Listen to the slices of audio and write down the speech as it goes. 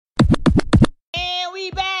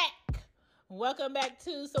Welcome back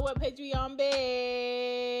to So What Patreon Bed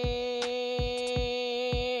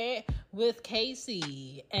with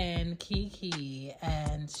Casey and Kiki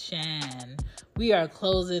and Shan. We are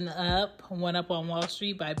closing up One Up on Wall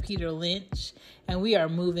Street by Peter Lynch, and we are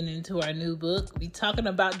moving into our new book. We talking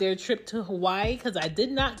about their trip to Hawaii because I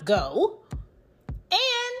did not go,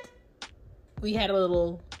 and we had a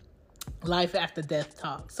little life after death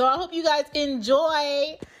talk. So I hope you guys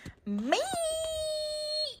enjoy me.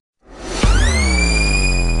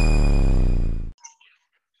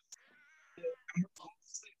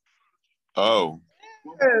 Oh,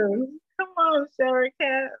 Come on, shower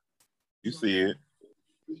cat. you see it.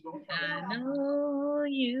 I know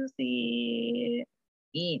you see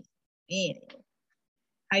it.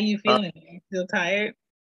 How you feeling? You still tired?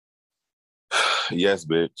 Yes,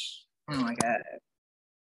 bitch. Oh my god.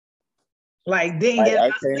 Like didn't get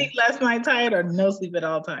enough sleep last night tired or no sleep at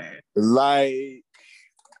all tired? Like,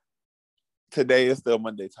 today is still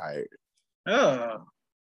Monday tired. Oh.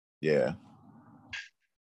 Yeah.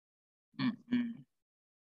 Mm-mm.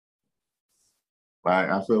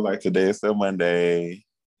 Like, I feel like today is still Monday.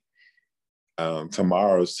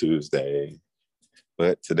 Tomorrow's Tuesday.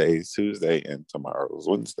 But today's Tuesday and tomorrow's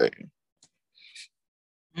Wednesday.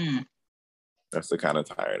 That's the kind of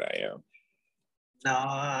tired I am.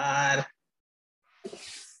 God.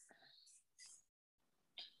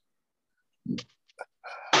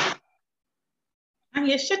 I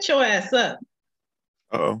mean, shut your ass up.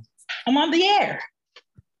 Uh-oh. I'm on the air.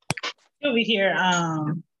 Over here,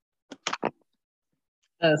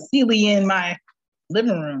 Celie in my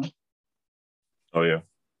living room. Oh, yeah.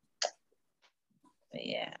 But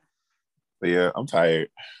yeah. But yeah, I'm tired.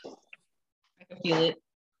 I can feel it.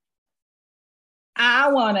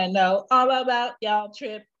 I want to know all about y'all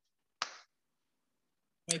trip.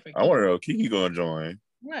 Wait for I want to know, Kiki gonna join.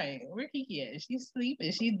 Right. Where Kiki at? Is she asleep?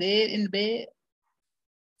 Is she dead in the bed?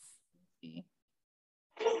 Let's see.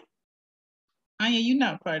 Anya, you're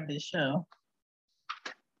not part of this show.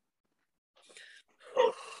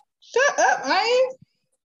 Shut up, Anya.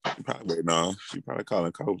 Probably no. She probably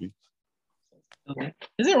calling Kobe.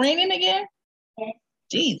 Is it raining again?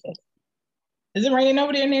 Jesus. Is it raining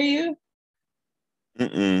over there near you?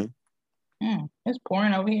 Mm-mm. It's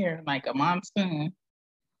pouring over here like a monsoon.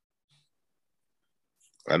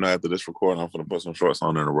 I know after this recording, I'm gonna put some shorts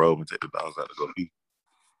on in a robe and take the dogs out to go pee.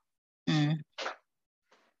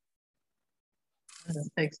 I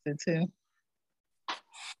just texted too.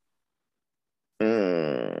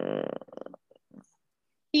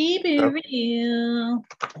 Keep it real.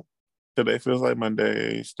 Today feels like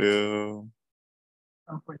Monday still.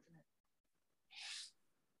 Unfortunate.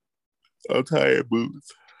 I'm tired,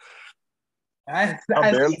 boots. I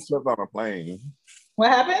barely slept on a plane.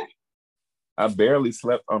 What happened? I barely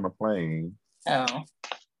slept on a plane. Oh.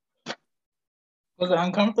 Was it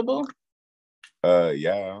uncomfortable?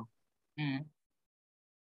 Yeah.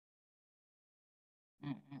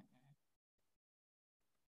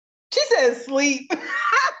 She said sleep.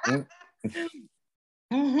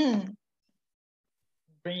 Bring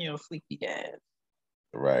your sleepy ass.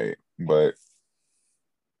 Right. But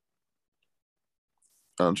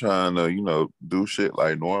I'm trying to, do shit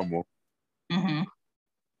like normal. Like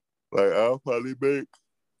I'll prep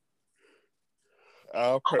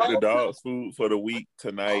the dog's food for the week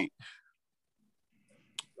tonight.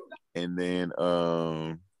 And then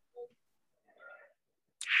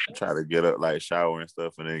try to get up, like shower and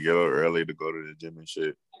stuff, and then get up early to go to the gym and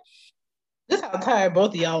shit. This is how tired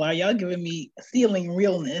both of y'all are. Y'all giving me ceiling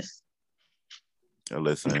realness.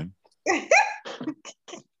 Listen.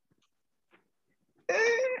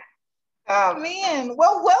 Oh man.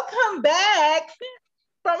 Well, welcome back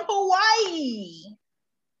from Hawaii.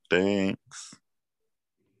 Thanks.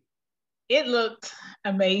 It looked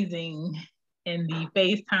amazing in the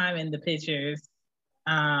FaceTime and the pictures.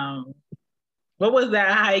 What was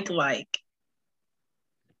that hike like?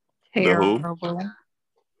 Terrible.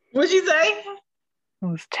 What'd you say? It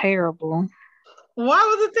was terrible. Why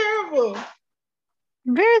was it terrible?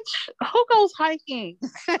 Bitch, who goes hiking?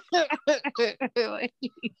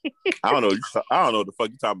 I don't know. I don't know what the fuck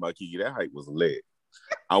you talking about, Kiki. That hike was lit.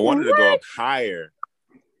 I wanted to go up higher,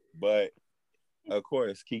 but of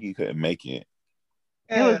course Kiki couldn't make it.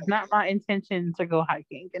 It was not my intention to go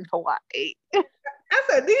hiking in Hawaii. I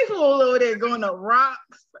said, these fools over there going up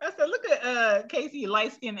rocks. I said, look at Casey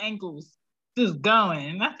light-skinned ankles just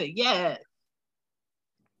going. I said, yeah.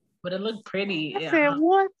 But it looked pretty. I said,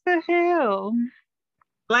 what the hell?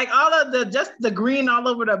 Like all of the green all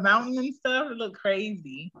over the mountain and stuff. It looked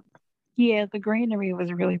crazy. Yeah, the greenery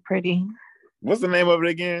was really pretty. What's the name of it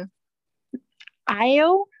again?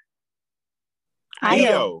 Io.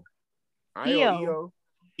 Io. EO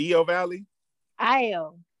Valley.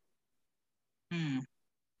 IO. I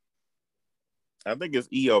think it's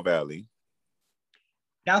EO Valley.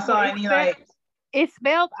 Y'all saw any like? It's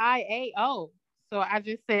spelled IAO, so I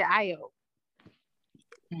just said IO.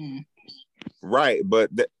 Right, but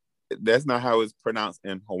that's not how it's pronounced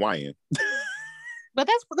in Hawaiian. But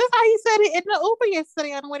that's how he said it in the Uber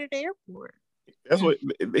yesterday on the way to the airport. That's what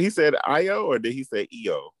he said. IO, or did he say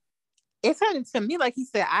EO? It sounded to me like he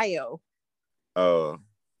said IO.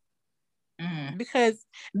 Because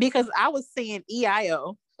I was saying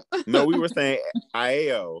EIO. No, we were saying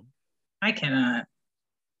IAO. I cannot.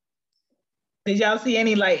 Did y'all see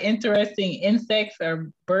any like interesting insects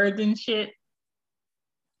or birds and shit?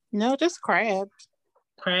 No, just crabs.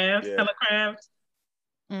 Crabs, hella crabs.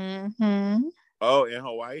 Oh, and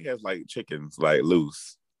Hawaii has like chickens, like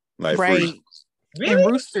loose, like right. free. Really?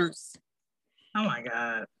 And roosters. Oh my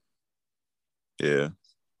God. Yeah.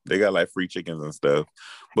 They got like free chickens and stuff.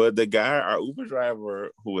 But the guy, our Uber driver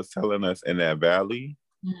who was telling us in that valley,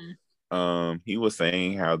 he was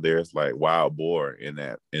saying how there's like wild boar in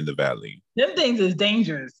the valley. Them things is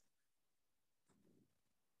dangerous.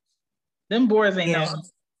 Them boars ain't no.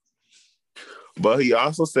 But he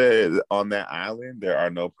also said on that island there are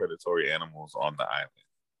no predatory animals on the island.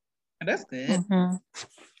 That's good.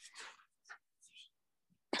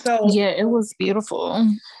 So yeah, it was beautiful.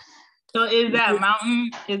 So is that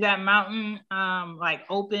mountain like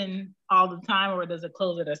open all the time, or does it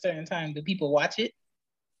close at a certain time? Do people watch it?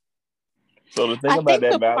 So the thing about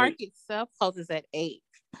that the valley, park itself closes at 8.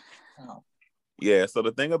 Oh. Yeah. So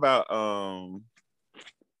the thing about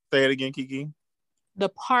say it again, Kiki. The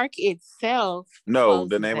park itself. No,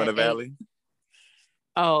 the name of the valley.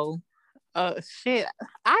 Oh, shit.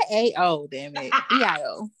 IAO, damn it.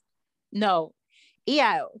 EIO. No,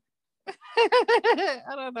 EIO.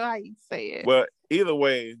 I don't know how you say it. Well, either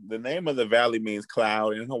way, the name of the valley means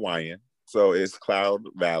cloud in Hawaiian, so it's Cloud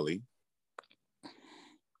Valley.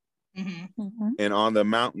 And on the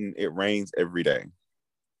mountain, it rains every day.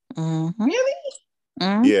 Really?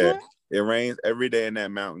 Yeah, it rains every day in that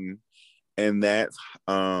mountain, and that's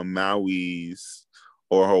Maui's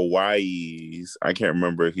or Hawaii's. I can't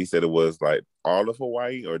remember if he said it was like all of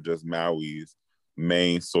Hawaii or just Maui's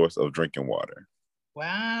main source of drinking water.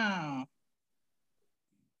 Wow.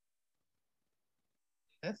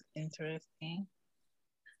 That's interesting.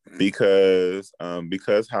 Because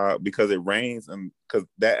it rains, and because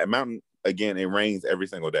that mountain, again, it rains every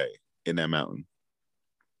single day in that mountain.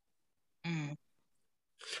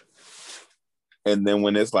 And then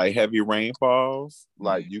when it's like heavy rainfalls,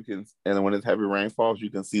 like you can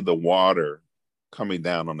see the water coming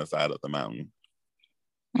down on the side of the mountain.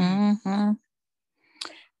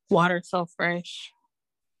 Water so fresh.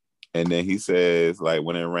 And then he says, like,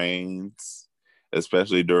 when it rains,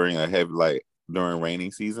 especially during during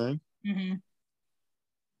raining season,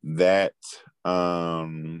 that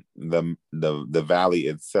the valley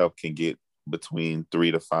itself can get between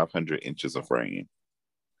 300 to 500 inches of rain.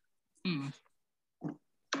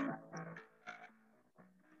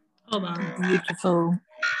 Hold on. Beautiful.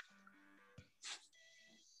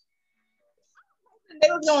 They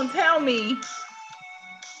was gonna tell me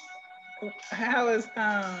how is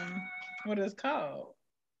what it's called.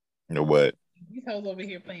 What? These hoes over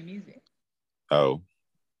here playing music. Oh.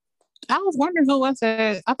 I was wondering who was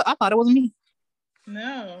it. I thought it was me.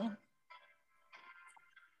 No.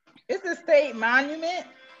 It's a state monument.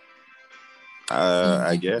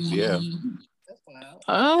 I guess, yeah. That's wild.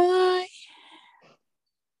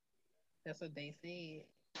 That's what they said.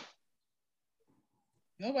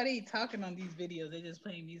 Nobody talking on these videos. They just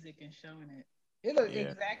playing music and showing it. It looks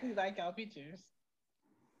exactly like our pictures.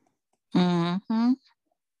 And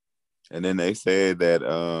then they said that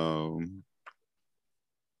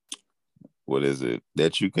what is it?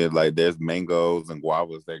 That you can, like, there's mangoes and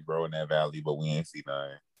guavas that grow in that valley, but we ain't see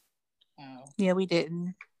none. Oh. Yeah, we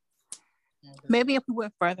didn't. Maybe if we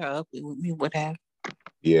went further up, we would have.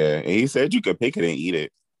 Yeah, and he said you could pick it and eat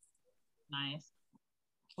it. Nice.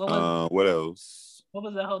 What else? What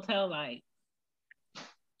was the hotel like?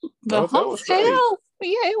 The hotel?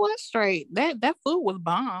 Yeah, it was straight. That food was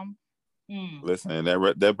bomb. Listen,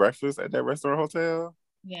 that breakfast at that restaurant hotel,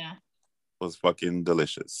 was fucking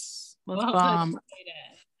delicious. Was bomb.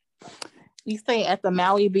 We stay at the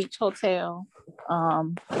Maui Beach Hotel.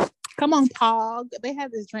 Come on, Pog. They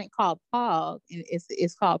have this drink called Pog, and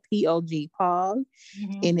it's called POG Pog,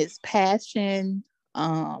 and it's passion,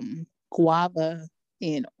 guava,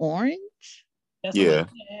 and orange. That's what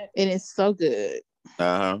and it's so good.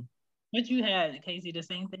 What you had, Casey? The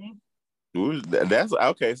same thing. That's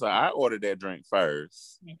okay. So I ordered that drink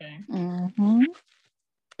first. Okay.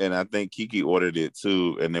 and I think Kiki ordered it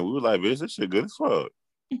too. And then we were like, "Bitch, this shit good as fuck."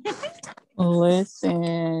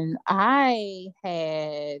 Listen, I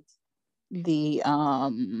had the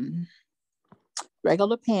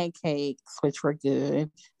regular pancakes, which were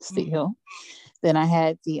good still. Then I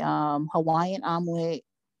had the Hawaiian omelet.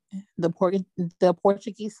 The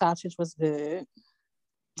Portuguese sausage was good.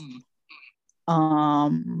 I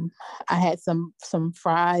had some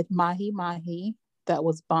fried mahi that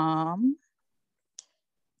was bomb.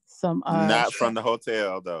 Some Not from the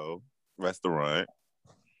hotel though, restaurant.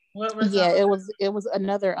 What was it was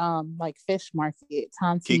another like fish market.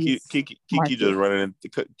 Kiki market. just running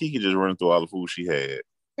through all the food she had.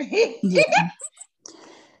 Yeah.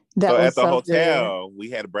 So at the hotel, we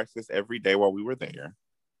had breakfast every day while we were there.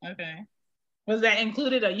 Okay. Was that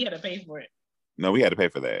included or you had to pay for it? No, we had to pay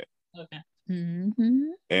for that. Okay. Mm-hmm.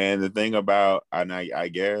 And the thing about, and I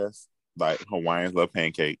guess, like Hawaiians love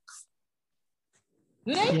pancakes.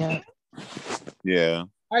 Do they? Yeah. Yeah.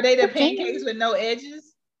 Are they the pancakes with no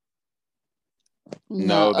edges?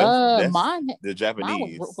 No, that's mine. The Japanese.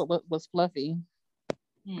 Mine was fluffy.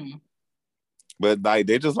 But like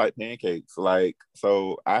they just like pancakes. Like,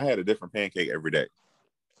 so I had a different pancake every day.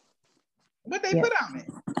 What they put on it?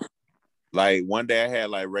 Like one day I had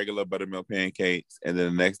like regular buttermilk pancakes, and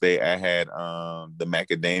then the next day I had the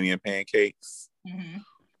macadamia pancakes,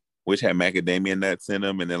 which had macadamia nuts in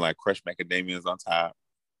them, and then like crushed macadamias on top.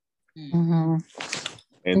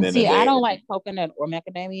 And then I don't like coconut or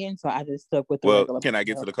macadamia, so I just stuck with the regular. Can I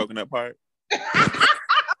get to the coconut part? I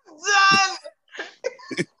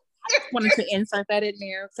just wanted to insert that in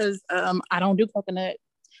there because I don't do coconut.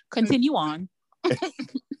 Continue on.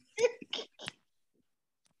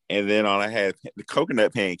 And then I had the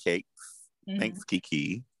coconut pancakes. Thanks,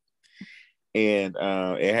 Kiki. And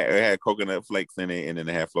it had coconut flakes in it, and then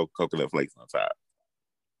it had coconut flakes on top.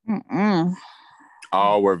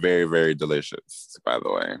 All were very, very delicious, by the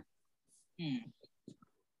way.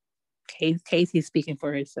 Casey's speaking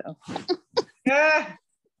for herself.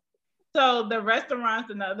 So the restaurants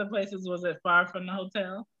and the other places, was it far from the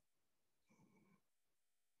hotel?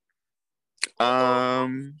 Not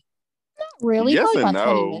really. Yes Probably and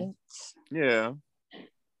about 20 no. minutes. Yeah.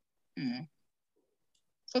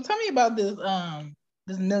 So tell me about this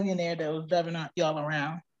this millionaire that was driving y'all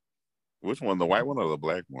around. Which one, the white one or the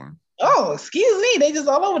black one? Oh, excuse me. They just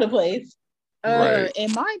all over the place. Right.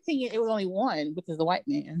 In my opinion, it was only one, which is the white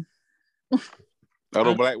man. Oh,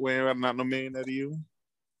 the black man not no millionaire to you?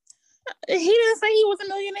 He didn't say he was a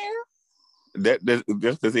millionaire. That just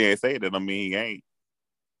because he ain't say that, I mean he ain't.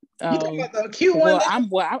 You talking about the cute one? I'm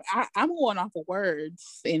going off of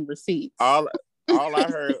words and receipts. All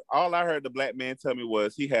I heard the black man tell me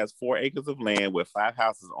was he has 4 acres of land with 5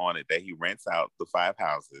 houses on it that he rents out the 5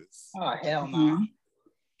 houses. Oh hell no.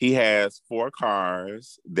 He has 4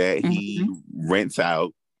 cars that he rents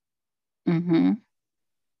out.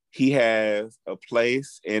 He has a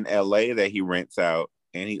place in LA that he rents out,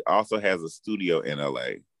 and he also has a studio in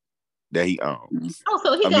LA that he owns. Oh,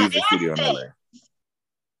 so he got music studio in LA.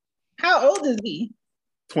 How old is he?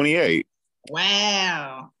 28.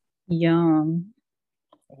 Wow. Young.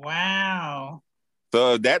 Wow.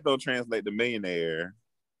 So that don't translate to millionaire.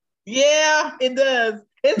 Yeah, it does.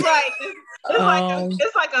 It's like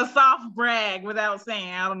it's like a soft brag without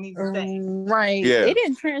saying I don't need to say. Right. Yeah. It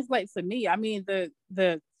didn't translate to me. I mean, the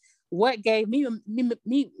what gave me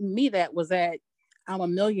that was that I'm a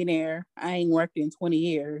millionaire. I ain't worked in 20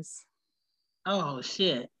 years. Oh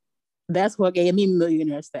shit. That's what gave me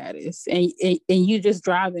millionaire status. And you just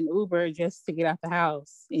drive an Uber just to get out the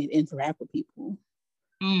house and interact with people.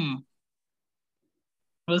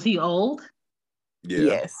 Was he old? Yeah.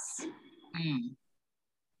 Yes.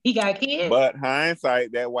 He got kids? But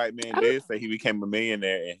hindsight, that white man did say he became a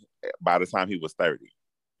millionaire by the time he was 30.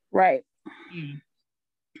 Right.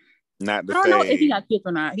 Not to I don't say know if he got kids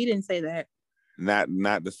or not. He didn't say that.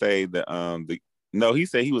 Not to say that no, he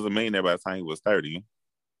said he was a millionaire by the time he was 30.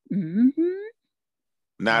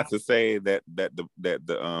 Not to say that the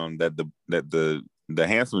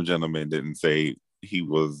handsome gentleman didn't say he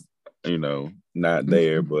was, not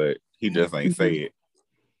there, but he just ain't say it.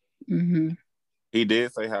 He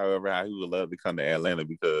did say, however, how he would love to come to Atlanta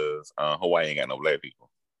because Hawaii ain't got no black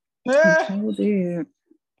people. Oh, dear.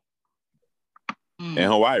 And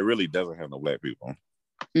Hawaii really doesn't have no black people.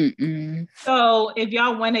 So if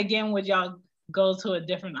y'all went again, would y'all go to a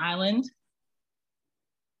different island?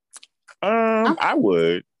 I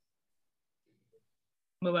would.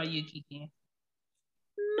 What about you, Kiki?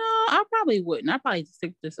 No, I probably wouldn't. I'd probably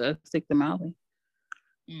stick to Maui.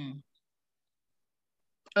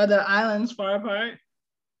 Are the islands far apart?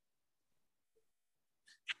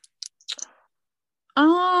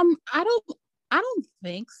 I don't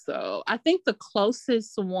think so. I think the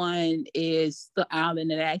closest one is the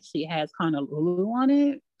island that actually has Honolulu on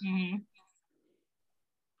it. Mm-hmm.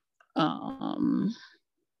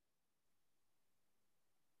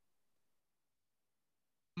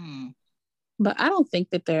 But I don't think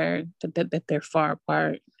that they're far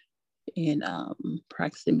apart in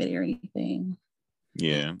proximity or anything.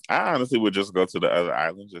 Yeah, I honestly would just go to the other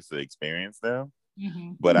islands just to experience them.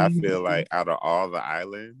 Mm-hmm. But I feel like out of all the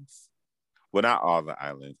islands, well, not all the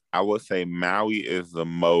islands, I would say Maui is the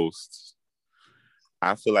most.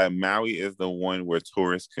 I feel like Maui is the one where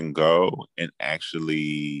tourists can go and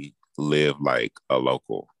actually live like a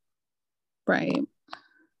local. Right.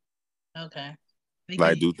 Okay.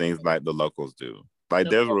 Like do things like the locals do. Like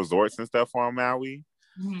there's resorts and stuff on Maui,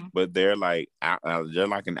 but they're like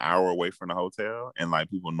an hour away from the hotel, and like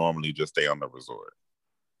people normally just stay on the resort.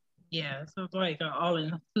 Yeah, so it's like an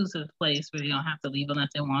all-inclusive place where you don't have to leave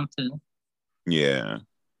unless they want to. Yeah.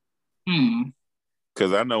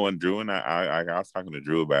 Because I know when Drew and I was talking to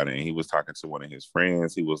Drew about it, and he was talking to one of his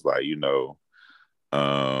friends. He was like,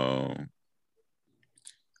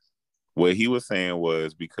 what he was saying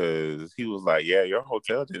was because he was like, yeah, your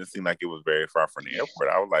hotel didn't seem like it was very far from the airport.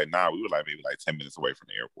 I was like, nah, we were like maybe like 10 minutes away from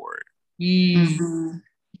the airport.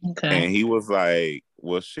 Okay. And he was like,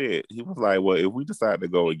 well, shit. He was like, well, if we decide to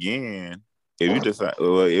go again,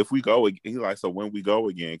 if we go, he's like, so when we go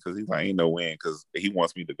again, because he's like, ain't no when, because he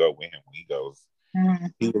wants me to go with him when he goes.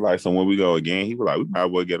 He was like, so when we go again, he was like, we might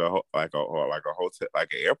as well get a hotel, like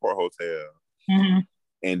an airport hotel,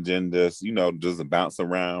 and then just bounce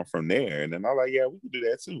around from there. And then I was like, yeah, we can do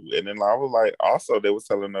that too. And then I was like, also they was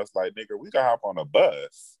telling us like, nigga, we can hop on a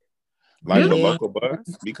bus, like a local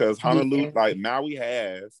bus, because Honolulu, like Maui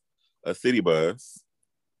has a city bus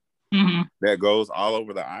that goes all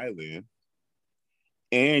over the island,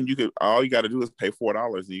 and all you got to do is pay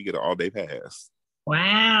 $4 and you get an all-day pass.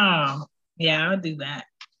 Wow. Yeah, I'll do that.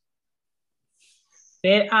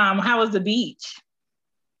 How was the beach?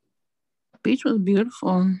 Beach was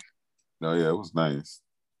beautiful. Oh yeah, it was nice.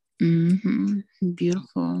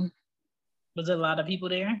 Beautiful. Was there a lot of people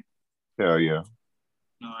there? Hell yeah.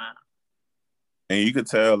 Oh, wow. And you could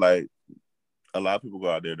tell like a lot of people go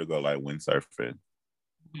out there to go like windsurfing.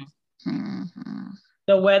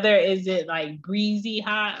 The weather, is it like breezy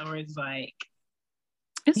hot or is like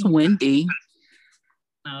it's windy?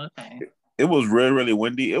 Oh, okay. It was really, really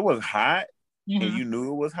windy. It was hot, and you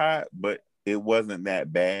knew it was hot, but it wasn't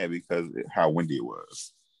that bad because how windy it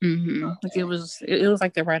was. Okay. Like it was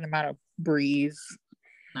like the right amount of breeze.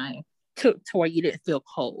 Nice. To where you didn't feel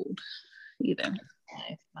cold either.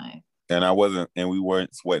 Nice. And we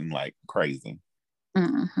weren't sweating like crazy.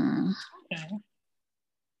 Okay.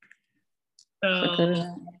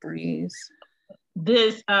 So breeze.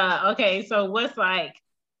 This okay, so what's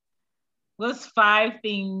 5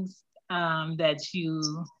 things that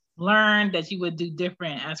you learned that you would do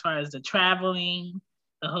different as far as the traveling,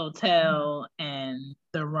 the hotel, and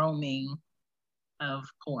the roaming of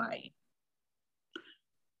Hawaii?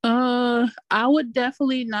 I would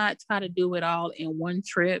definitely not try to do it all in one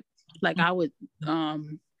trip. Like I would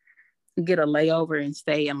get a layover and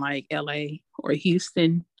stay in like LA or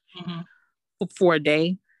Houston for a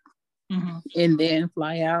day and then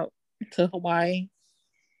fly out to Hawaii.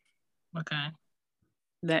 Okay.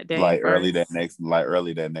 That day. Like early that next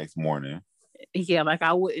morning. Yeah, like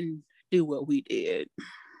I wouldn't do what we did.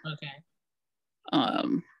 Okay.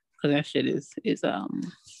 Because that shit is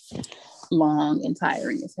long and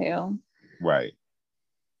tiring as hell. Right.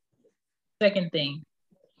 Second thing,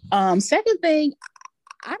 I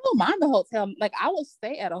don't mind the hotel. Like I will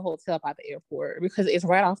stay at a hotel by the airport because it's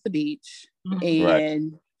right off the beach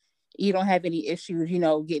and you don't have any issues,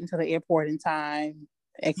 getting to the airport in time,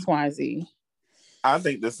 XYZ. I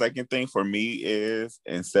think the second thing for me is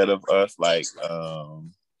instead of us like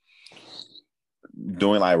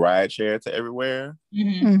doing like ride share to everywhere,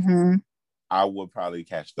 I would probably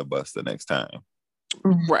catch the bus the next time.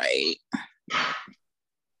 Right.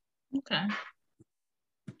 Okay.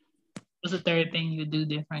 What's the third thing you do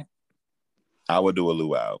different? I would do a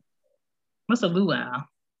luau. What's a luau?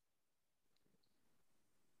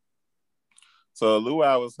 So a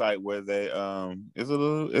luau is like where they is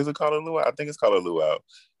it called a luau? I think it's called a luau,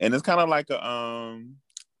 and it's kind of like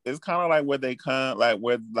it's kind of like where they come, like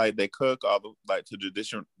where like they cook all the like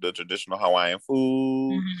the traditional Hawaiian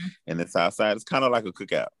food, and it's outside. It's kind of like a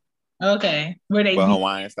cookout. Okay, where they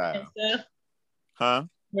Hawaiian style, stuff? Huh?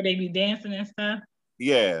 Where they be dancing and stuff?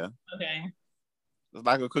 Yeah. Okay. It's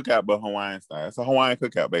like a cookout, but Hawaiian style. It's a Hawaiian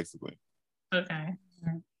cookout, basically. Okay.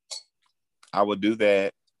 I would do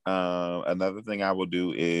that. Another thing I will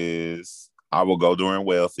do is I will go during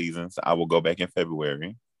whale seasons. I will go back in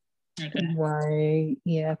February. Okay. Right.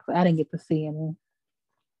 Yeah, 'cause I didn't get to see any.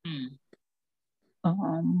 Hmm.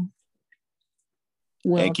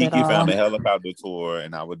 Well, And Kiki found a helicopter tour,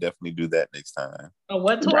 and I would definitely do that next time. A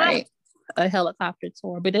what tour? right, a helicopter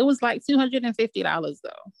tour, but it was like $250 though.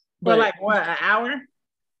 For But like what, an hour?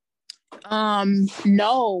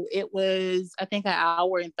 no, it was I think an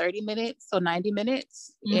hour and 30 minutes, so 90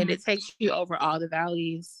 minutes, and it takes you over all the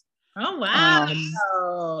valleys. Oh wow!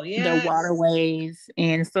 The waterways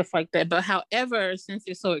and stuff like that. But however, since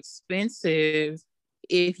it's so expensive,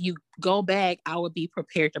 if you go back, I would be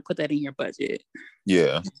prepared to put that in your budget.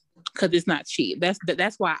 Yeah, because it's not cheap.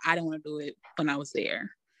 That's why I didn't want to do it when I was there.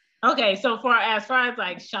 Okay, so as far as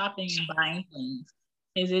like shopping and buying things,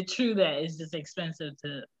 is it true that it's just expensive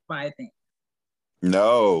to buy things?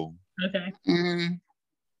 No. Okay.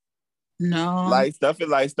 No. Like stuff is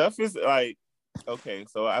like okay,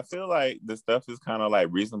 so I feel like the stuff is kind of like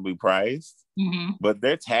reasonably priced, but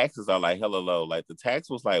their taxes are like hella low. Like the tax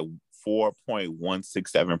was like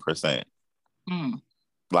 4.167%,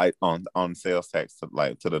 like on sales tax to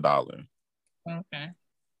the dollar. Okay,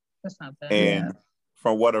 that's not bad. And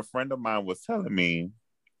from what a friend of mine was telling me,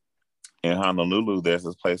 in Honolulu, there's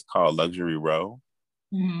this place called Luxury Row,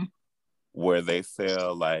 where they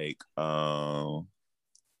sell like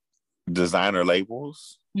designer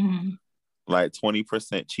labels. Like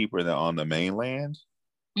 20% cheaper than on the mainland.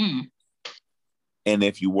 And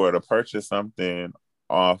if you were to purchase something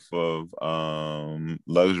off of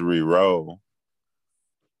Luxury Row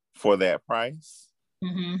for that price,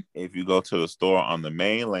 if you go to the store on the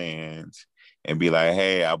mainland and be like,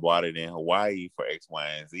 hey, I bought it in Hawaii for X, Y,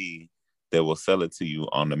 and Z, they will sell it to you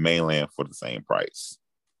on the mainland for the same price.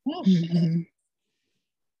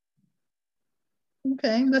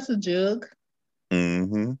 Okay, that's a jug.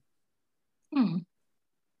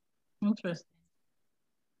 Interesting.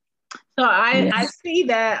 So I see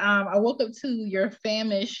that I woke up to your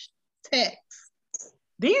famished text.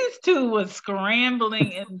 These two was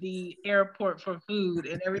scrambling in the airport for food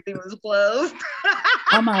and everything was closed.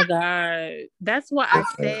 Oh my God. That's what I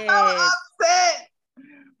said. I'm upset.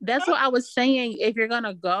 That's what I was saying. If you're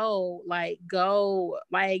gonna go,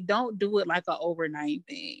 don't do it like an overnight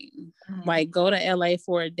thing. Like go to LA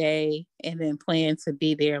for a day and then plan to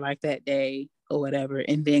be there like that day or whatever,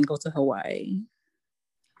 and then go to Hawaii.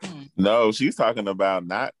 No, she's talking about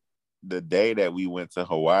not the day that we went to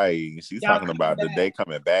Hawaii. She's talking about the day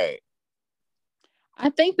coming back. I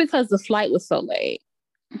think because the flight was so late.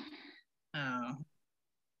 Oh.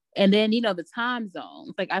 And then, the time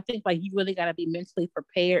zones. Like, I think, you really got to be mentally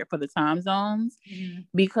prepared for the time zones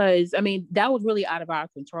because, that was really out of our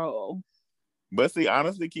control. But see,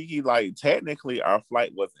 honestly, Kiki, like, technically, our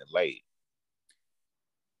flight wasn't late.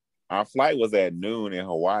 Our flight was at noon in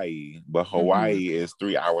Hawaii, but Hawaii is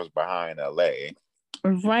 3 hours behind LA.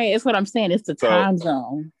 Right. That's what I'm saying. It's the time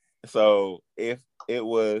zone. So,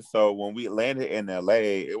 when we landed in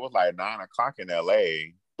LA, it was like 9 o'clock in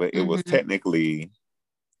LA, but it was technically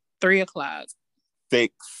 3 o'clock.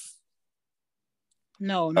 6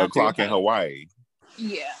 No, not o'clock in Hawaii.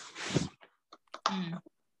 Yeah.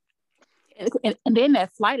 And then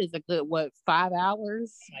that flight is a good 5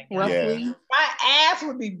 hours roughly. Yeah. My ass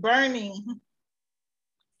would be burning.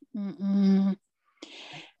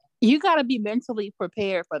 You got to be mentally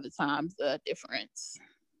prepared for the times difference.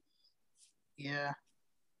 Yeah.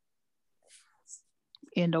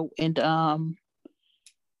 And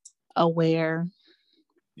aware.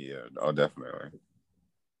 Yeah, oh, definitely.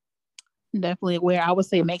 Definitely aware. I would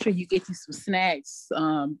say make sure you get you some snacks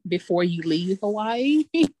before you leave Hawaii.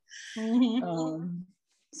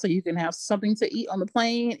 So you can have something to eat on the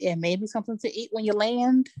plane and maybe something to eat when you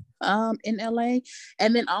land in LA.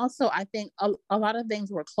 And then also, I think a lot of things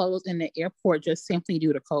were closed in the airport just simply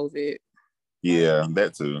due to COVID. Yeah,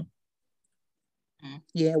 that too.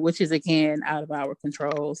 Yeah, which is again out of our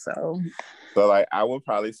control. So like, I would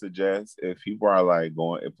probably suggest if people are like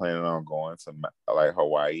planning on going to like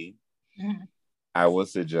Hawaii, I would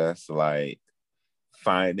suggest like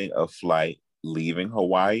finding a flight leaving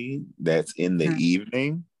Hawaii that's in the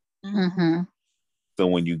evening. So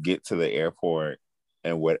when you get to the airport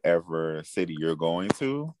and whatever city you're going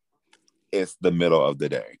to, it's the middle of the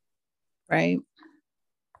day. Right.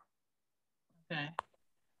 Okay.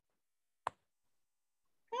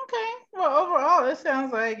 Well, overall, it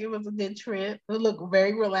sounds like it was a good trip. It looked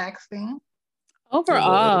very relaxing.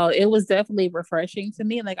 Overall, it was definitely refreshing to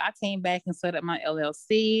me. Like, I came back and set up my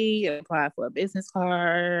LLC, applied for a business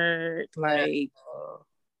card,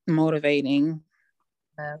 motivating.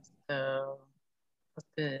 That's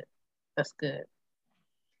good. That's good.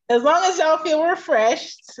 As long as y'all feel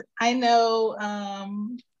refreshed, I know.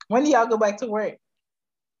 When do y'all go back to work?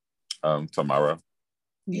 Tomorrow.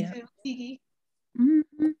 Yeah. You too, Kiki?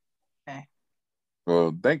 Mm-hmm. Okay.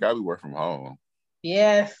 Well, thank God we work from home.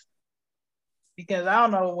 Yes. Because I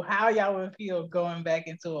don't know how y'all would feel going back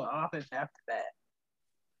into an office after that.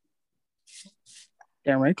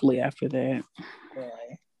 Directly after that.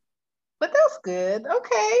 Boy. But that's good.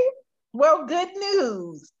 Okay. Well, good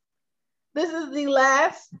news. This is the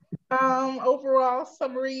last overall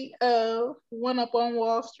summary of One Up on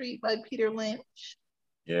Wall Street by Peter Lynch.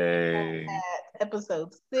 Yay. At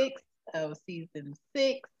episode 6 of season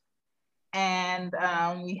 6. And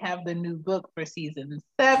we have the new book for season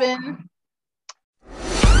 7.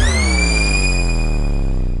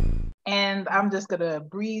 And I'm just going to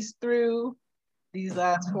breeze through these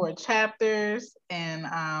last 4 chapters and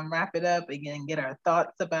wrap it up and get our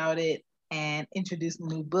thoughts about it and introduce the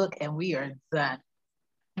new book, and we are done.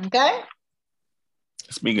 Okay?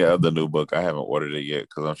 Speaking of the new book, I haven't ordered it yet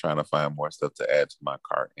because I'm trying to find more stuff to add to my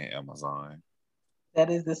cart in Amazon. That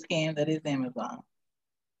is the scam that is Amazon.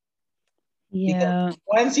 Yeah. Because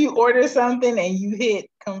once you order something and you hit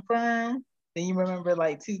confirm, then you remember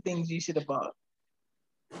like 2 things you should have bought.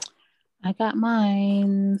 I got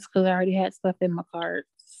mine because I already had stuff in my cart.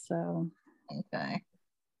 So okay.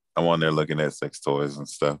 I'm on there looking at sex toys and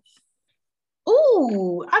stuff.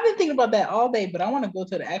 Ooh, I've been thinking about that all day, but I want to go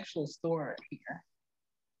to the actual store here.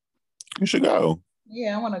 You should go.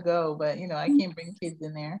 Yeah, I want to go, but I can't bring kids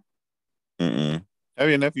in there. Have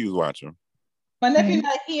your nephews watching? My nephew's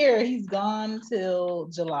not here. He's gone till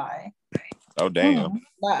July. Oh, damn.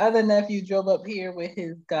 My other nephew drove up here with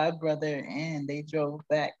his godbrother, and they drove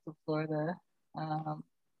back to Florida 2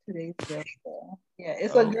 days ago. So, yeah,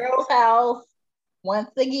 it's a girl's house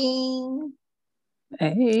once again.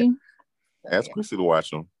 Hey. Ask Chrissy to watch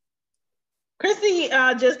them. Chrissy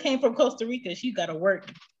just came from Costa Rica. She got to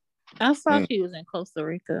work. I saw she was in Costa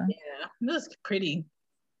Rica. Yeah, it was pretty.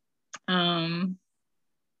 I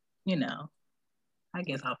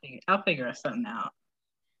guess I'll figure something out.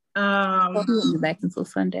 We'll be back until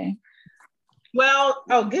Sunday. Well,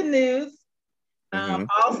 good news.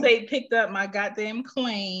 Allstate picked up my goddamn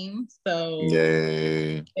claim, so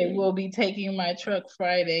yay. They will be taking my truck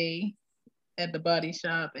Friday at the body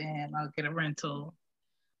shop, and I'll get a rental,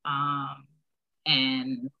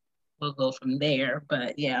 and we'll go from there.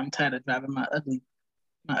 But yeah, I'm tired of driving my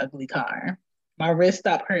ugly car. My wrist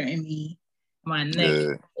stopped hurting me. My neck is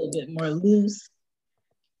a little bit more loose.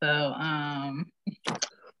 So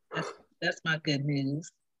that's my good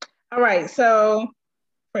news. All right, so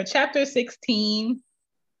for chapter 16,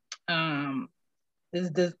 this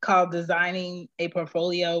is called Designing a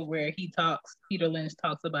Portfolio, where Peter Lynch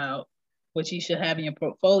talks about what you should have in your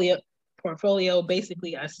portfolio.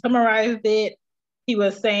 Basically, I summarized it. He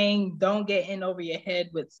was saying, don't get in over your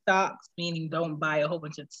head with stocks, meaning don't buy a whole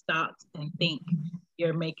bunch of stocks and think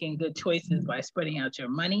you're making good choices by spreading out your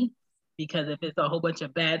money. Because if it's a whole bunch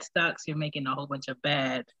of bad stocks, you're making a whole bunch of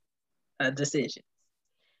bad decisions.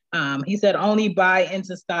 He said, only buy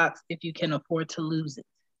into stocks if you can afford to lose it.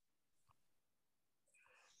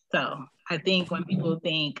 So I think when people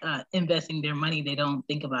think investing their money, they don't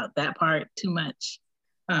think about that part too much.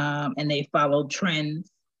 And they follow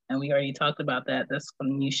trends. And we already talked about that. That's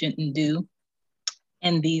something you shouldn't do.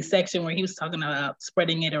 And the section where he was talking about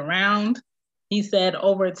spreading it around, he said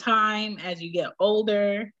over time, as you get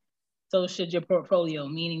older, so should your portfolio,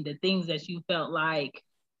 meaning the things that you felt like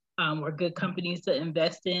were good companies to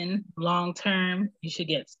invest in long term, you should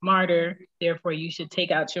get smarter. Therefore, you should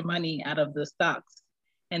take out your money out of the stocks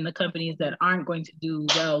and the companies that aren't going to do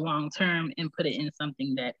well long term and put it in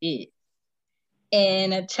something that is.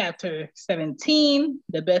 In chapter 17,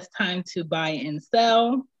 the best time to buy and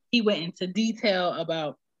sell, he went into detail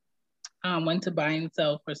about when to buy and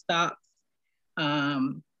sell for stocks.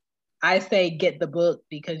 I say get the book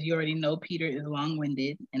because you already know Peter is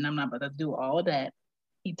long-winded and I'm not about to do all of that.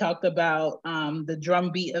 He talked about the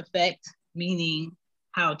drumbeat effect, meaning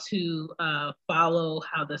how to follow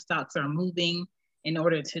how the stocks are moving in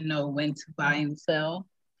order to know when to buy and sell.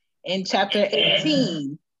 In chapter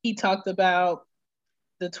 18, he talked about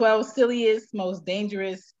the 12 silliest, most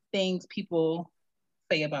dangerous things people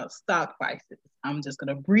say about stock prices. I'm just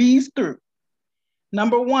going to breeze through.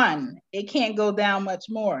 Number 1, it can't go down much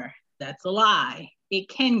more. That's a lie. It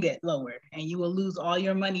can get lower, and you will lose all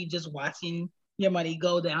your money just watching your money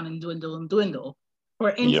go down and dwindle and dwindle.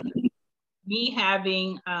 For instance, me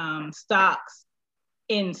having stocks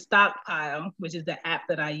in Stockpile, which is the app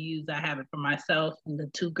that I use, I have it for myself and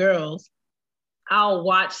the 2 girls. I'll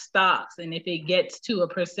watch stocks, and if it gets to a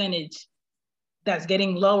percentage that's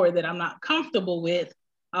getting lower that I'm not comfortable with,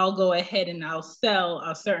 I'll go ahead and I'll sell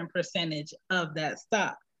a certain percentage of that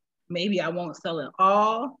stock. Maybe I won't sell it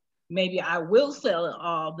all. Maybe I will sell it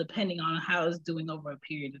all depending on how it's doing over a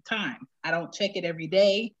period of time. I don't check it every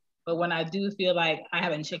day, but when I do feel like I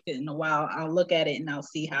haven't checked it in a while, I'll look at it and I'll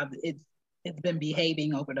see how it's been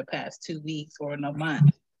behaving over the past 2 weeks or in a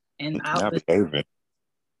month. And I'll behaving.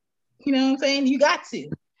 You know what I'm saying? You got to.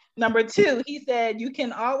 Number 2, he said you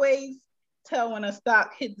can always tell when a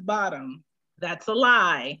stock hits bottom. That's a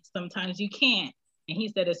lie. Sometimes you can't. And he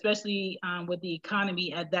said, especially with the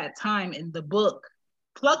economy at that time in the book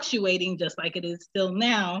fluctuating just like it is still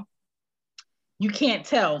now, you can't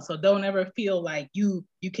tell. So don't ever feel like you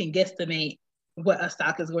can guesstimate what a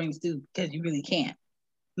stock is going to do, because you really can't.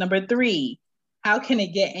 Number 3, how can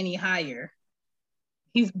it get any higher?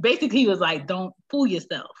 He was like, don't fool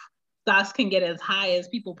yourself. Stocks can get as high as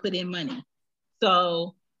people put in money.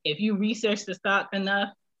 So if you research the stock enough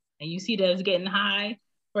and you see that it's getting high,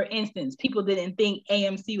 for instance, people didn't think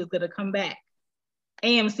AMC was going to come back.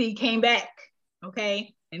 AMC came back,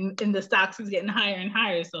 okay? And the stocks is getting higher and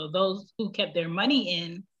higher. So those who kept their money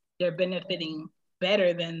in, they're benefiting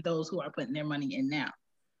better than those who are putting their money in now.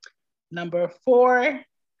 Number 4,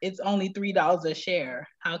 it's only $3 a share.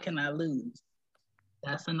 How can I lose?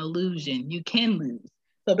 That's an illusion. You can lose.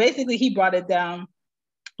 So basically he broke it down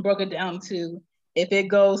to, if it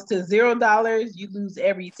goes to $0, you lose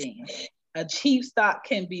everything. A cheap stock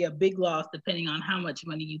can be a big loss depending on how much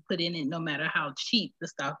money you put in it, no matter how cheap the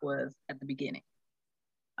stock was at the beginning.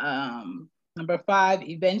 Number 5,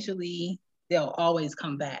 eventually they'll always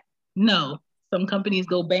come back. No, some companies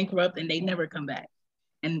go bankrupt and they never come back.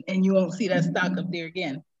 And you won't see that stock up there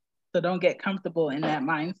again. So don't get comfortable in that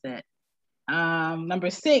mindset. Number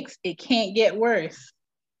 6, it can't get worse.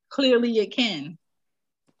 Clearly it can.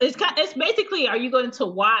 It's basically, are you going to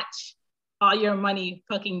watch all your money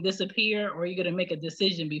fucking disappear, or are you going to make a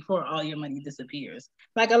decision before all your money disappears?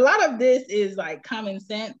 Like, a lot of this is like common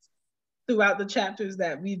sense throughout the chapters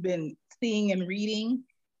that we've been seeing and reading.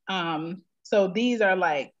 So these are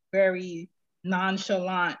like very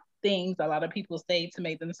nonchalant things a lot of people say to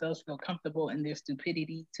make themselves feel comfortable in their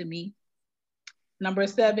stupidity, to me. Number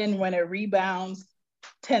 7, when it rebounds,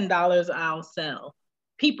 $10 I'll sell.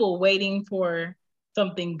 People waiting for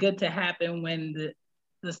something good to happen when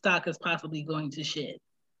the stock is possibly going to shit,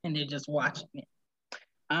 and they're just watching it.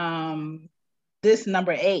 This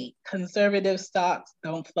number 8, conservative stocks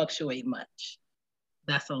don't fluctuate much.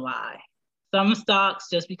 That's a lie. Some stocks,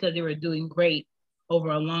 just because they were doing great over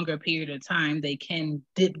a longer period of time, they can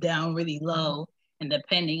dip down really low, and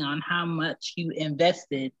depending on how much you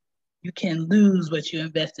invested, you can lose what you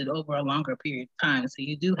invested over a longer period of time. So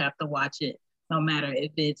you do have to watch it, no matter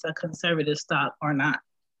if it's a conservative stock or not.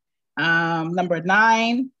 Number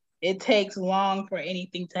 9, it takes long for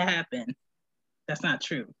anything to happen. That's not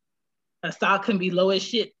true. A stock can be low as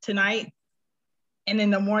shit tonight, and in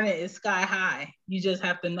the morning it's sky high. You just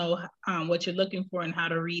have to know what you're looking for and how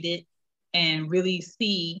to read it, and really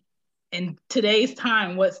see in today's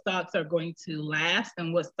time what stocks are going to last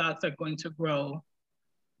and what stocks are going to grow,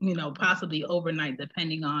 possibly overnight,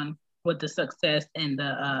 depending on what the success and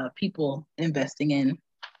the people investing in.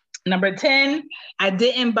 Number 10, I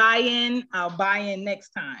didn't buy in, I'll buy in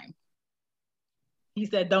next time. He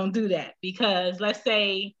said, don't do that, because let's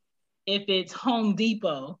say if it's Home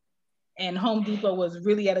Depot and Home Depot was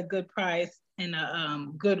really at a good price and a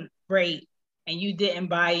good rate, and you didn't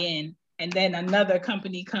buy in, and then another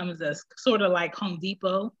company comes that's sort of like Home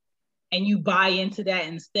Depot, and you buy into that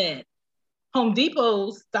instead. Home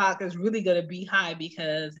Depot's stock is really going to be high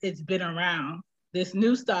because it's been around. This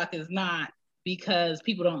new stock is not, because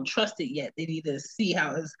people don't trust it yet. They need to see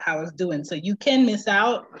how it's doing. So you can miss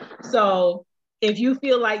out. So if you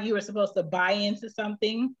feel like you were supposed to buy into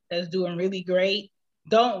something that's doing really great,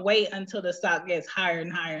 don't wait until the stock gets higher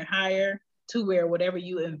and higher and higher to where whatever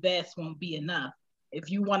you invest won't be enough.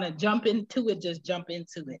 If you want to jump into it, just jump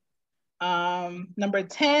into it. Number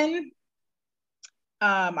 10,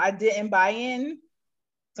 I didn't buy in,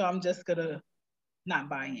 so I'm just gonna not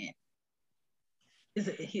buy in.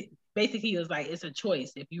 Basically, he was like, it's a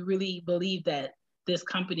choice. If you really believe that this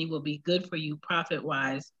company will be good for you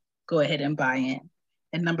profit-wise, go ahead and buy in.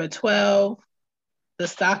 And number 12, the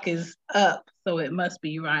stock is up, so it must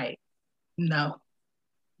be right. No,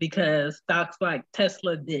 because stocks like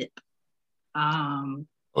Tesla dip. Oh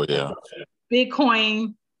yeah.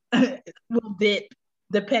 Bitcoin will dip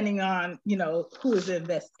depending on, who is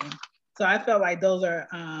investing. So I felt like those are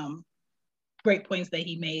great points that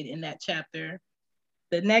he made in that chapter.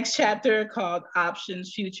 The next chapter, called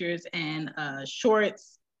Options, Futures, and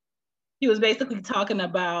Shorts, he was basically talking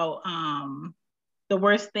about the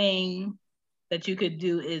worst thing that you could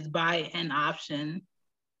do is buy an option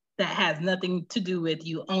that has nothing to do with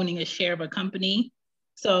you owning a share of a company.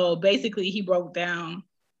 So basically, he broke down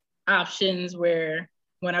options where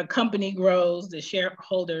when a company grows, the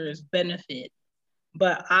shareholders benefit,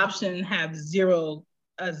 but options have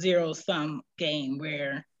a zero sum game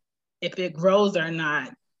where if it grows or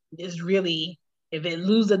not is really, if it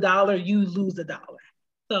loses $1, you lose $1.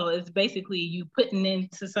 So it's basically you putting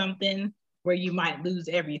into something where you might lose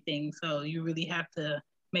everything. So you really have to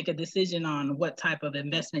make a decision on what type of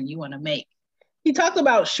investment you want to make. He talked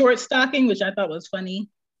about short stocking, which I thought was funny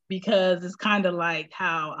because it's kind of like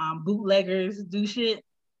how bootleggers do shit.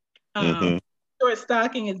 Short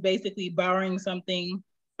stocking is basically borrowing something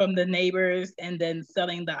from the neighbors and then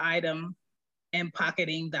selling the item and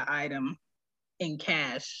pocketing the item in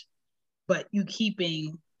cash, but you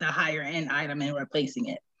keeping the higher end item and replacing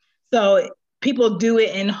it. So people do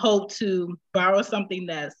it in hope to borrow something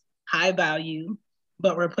that's high value,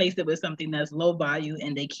 but replace it with something that's low value,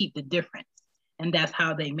 and they keep the difference. And that's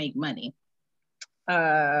how they make money.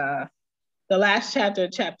 The last chapter,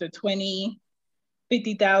 chapter 20,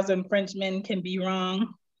 50,000 Frenchmen can be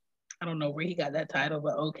wrong. I don't know where he got that title,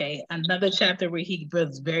 but okay. Another chapter where he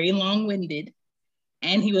was very long-winded,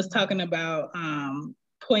 and he was talking about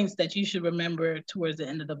points that you should remember towards the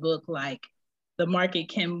end of the book, like the market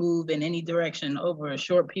can move in any direction over a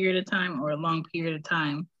short period of time or a long period of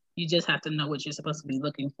time. You just have to know what you're supposed to be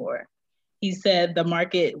looking for. He said the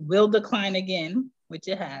market will decline again, which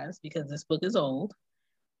it has because this book is old.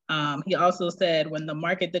 He also said when the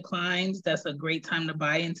market declines, that's a great time to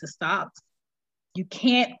buy into stocks. You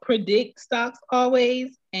can't predict stocks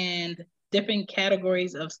always, and different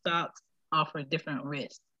categories of stocks offer different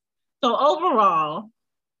risks. So overall,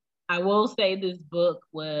 I will say this book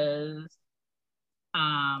was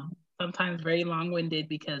sometimes very long-winded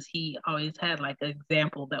because he always had like an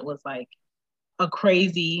example that was like a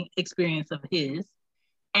crazy experience of his.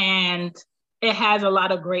 And it has a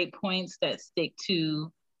lot of great points that stick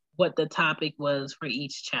to what the topic was for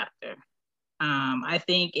each chapter. I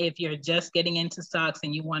think if you're just getting into stocks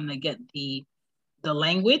and you want to get the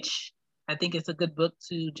language, I think it's a good book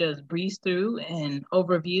to just breeze through and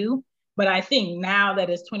overview. But I think now that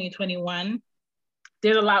it's 2021,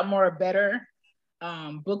 there's a lot more better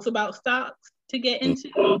books about stocks to get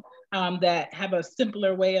into that have a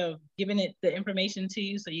simpler way of giving it the information to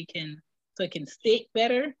you so it can stick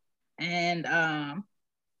better. And I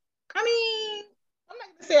mean, I'm not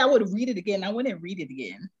gonna say I would read it again. I wouldn't read it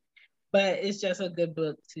again, but it's just a good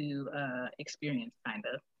book to experience, kind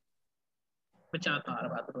of. What y'all thought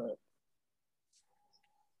about the book?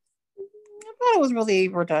 I thought it was really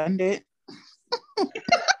redundant.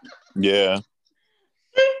 Yeah.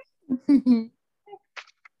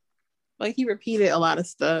 Like he repeated a lot of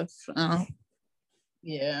stuff.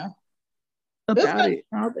 Yeah. About it.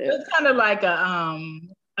 It's kind of like a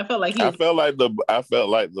I felt like I felt like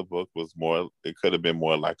the book was more. It could have been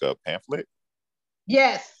more like a pamphlet.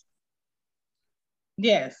 Yes.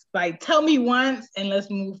 Like tell me once and let's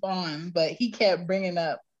move on. But he kept bringing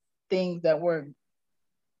up things that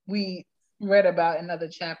we read about in other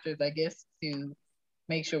chapters, I guess, to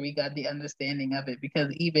make sure we got the understanding of it.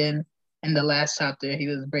 Because even in the last chapter, he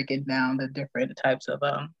was breaking down the different types of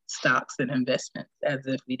stocks and investments, as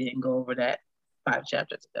if we didn't go over that 5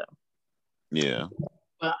 chapters ago. Yeah.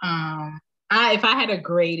 But if I had to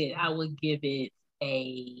grade it, I would give it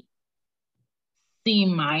a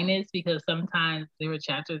C- because sometimes there were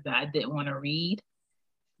chapters that I didn't want to read,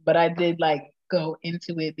 but I did like go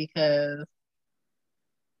into it because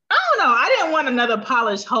I don't know. I didn't want another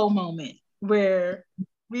polished hoe moment where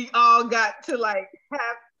we all got to like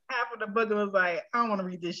half of the book was like, I don't want to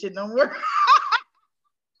read this shit no more.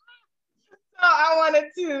 So I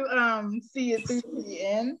wanted to see it through to the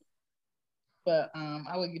end. But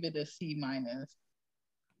I would give it a C-.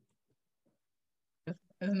 It's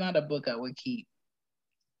not a book I would keep.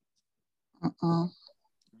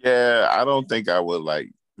 Yeah, I don't think I would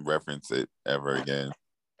like reference it ever again.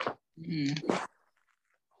 Mm-hmm.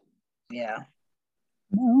 Yeah.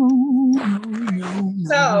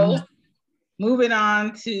 So moving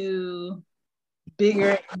on to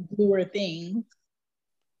bigger and bluer things,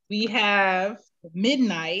 we have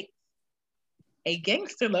Midnight, a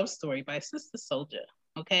gangster love story by Sister Souljah.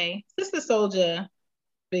 Okay, Sister Souljah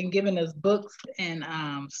been giving us books and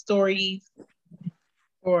stories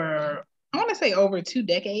for, I want to say, over 2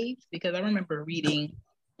 decades, because I remember reading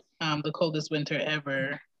The Coldest Winter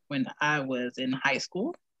Ever when I was in high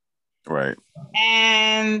school. Right.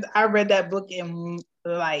 And I read that book in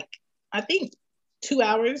like, I think 2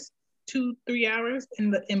 hours, 2-3 hours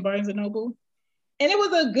in Barnes and Noble. And it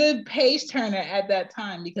was a good page turner at that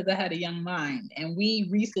time because I had a young mind. And we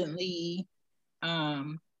recently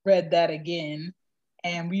read that again,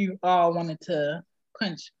 and we all wanted to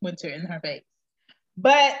punch Winter in her face.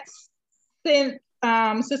 But since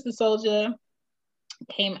Sister Souljah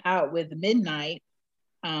came out with Midnight,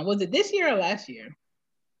 was it this year or last year?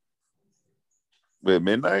 With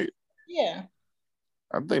Midnight? Yeah.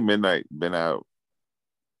 I think Midnight been out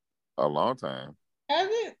a long time. Has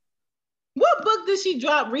it? What book did she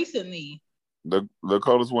drop recently? The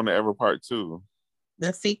Coldest Winter Ever Part 2.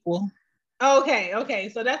 The sequel. Okay.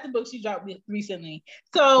 So that's the book she dropped recently.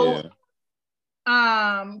 So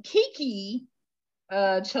Kiki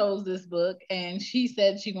chose this book, and she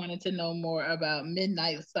said she wanted to know more about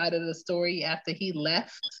Midnight's side of the story after he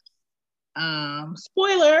left.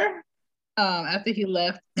 Spoiler, after he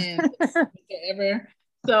left and ever.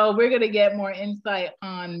 So we're gonna get more insight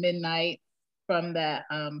on Midnight from that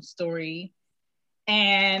story.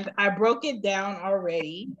 And I broke it down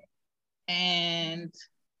already. And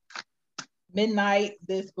Midnight,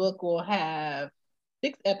 this book will have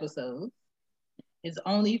 6 episodes. It's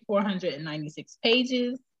only 496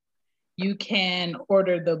 pages. You can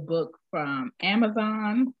order the book from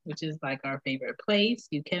Amazon, which is like our favorite place.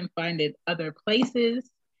 You can find it other places.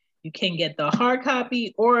 You can get the hard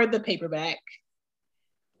copy or the paperback.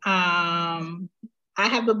 I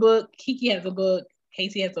have the book. Kiki has a book.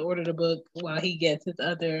 Casey has to order the book while he gets his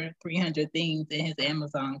other 300 things in his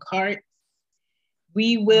Amazon cart.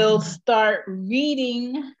 We will start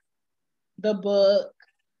reading the book.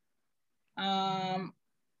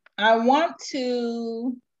 I want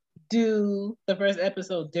to do the first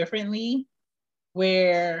episode differently,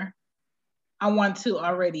 where I want to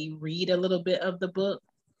already read a little bit of the book.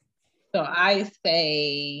 So I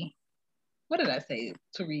say, what did I say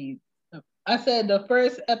to read? I said the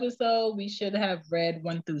first episode we should have read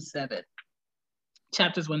 1 through 7,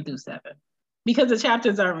 chapters 1 through 7, because the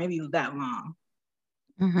chapters aren't really that long.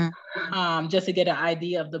 Mm-hmm. Just to get an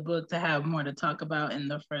idea of the book, to have more to talk about in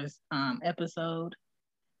the first episode.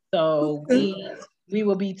 So we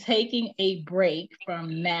will be taking a break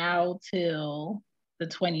from now till the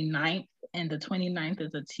 29th, and the 29th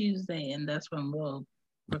is a Tuesday, and that's when we'll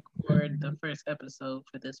record the first episode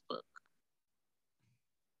for this book.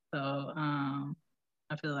 So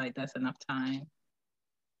I feel like that's enough time.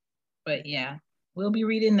 But yeah, we'll be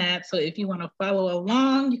reading that. So if you want to follow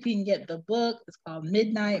along, you can get the book. It's called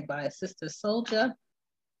Midnight by Sister Souljah,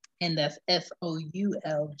 and that's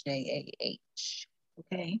Souljah.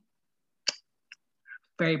 Okay.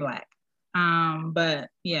 Very Black. But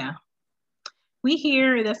yeah, we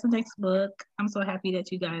here. That's the next book. I'm so happy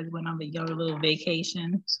that you guys went on your little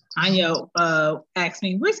vacation. Anya asked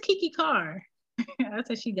me, "Where's Kiki Carr?" I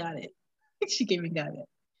said she got it. She came and got it.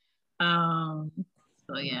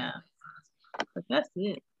 So yeah, but that's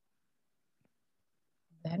it.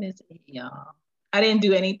 That is it, y'all. I didn't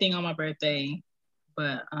do anything on my birthday,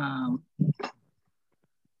 but what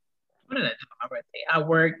did I do on my birthday? I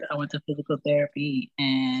worked. I went to physical therapy,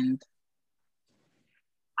 and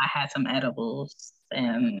I had some edibles,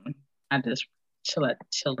 and I just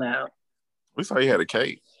chilled out. We saw you had a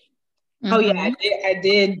cake. Oh yeah, I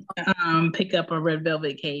did pick up a red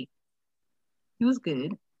velvet cake. It was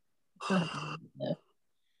good.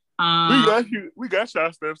 We got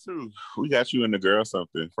y'all stuff too. We got you and the girl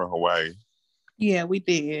something from Hawaii. Yeah, we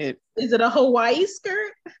did. Is it a Hawaii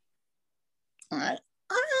skirt?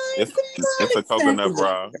 It's a coconut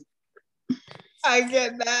bra. I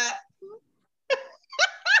get that.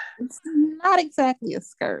 It's not exactly a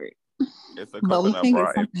skirt. It's a coconut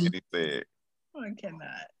bra, and he said. I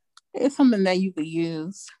cannot. It's something that you could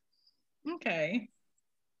use. Okay.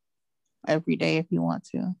 Every day if you want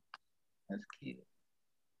to. That's cute.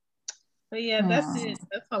 But yeah, that's it.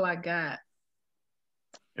 That's all I got.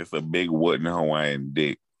 It's a big wooden Hawaiian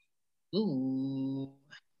dick. Ooh.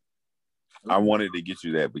 I wanted to get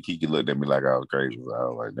you that, but Kiki looked at me like I was crazy. So I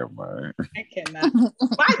was like, never mind. I cannot.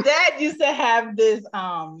 My dad used to have this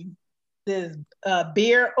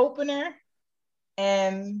beer opener,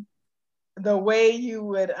 and the way you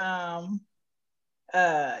would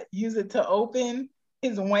use it to open,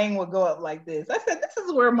 his wang would go up like this. I said, this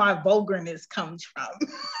is where my vulgarness comes from.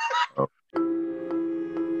 Oh.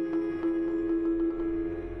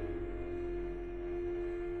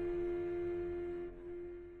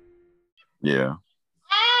 Yeah.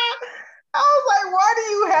 I was like, why do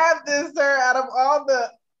you have this, sir, out of all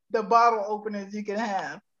the bottle openers you can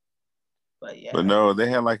have? But yeah. But no, they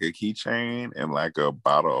had like a keychain and like a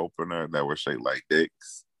bottle opener that was shaped like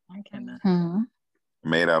dicks. I cannot.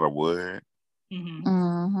 Made out of wood. Mm-hmm.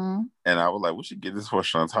 Mm-hmm. And I was like, we should get this for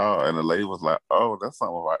Chantal. And the lady was like, oh, that's some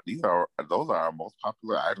of our, those are our most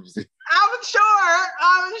popular items. I'm sure.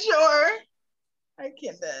 I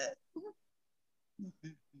get that.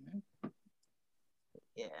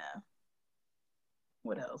 Yeah.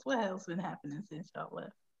 What else? What else been happening since y'all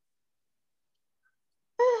left?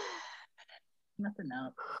 Nothing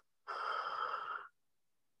else.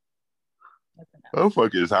 I'm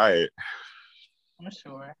fucking tired. I'm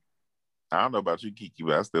sure. I don't know about you, Kiki,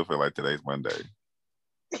 but I still feel like today's Monday.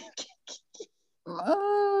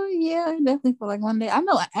 Yeah, I definitely feel like one day. I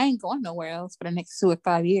know I ain't going nowhere else for the next 2 or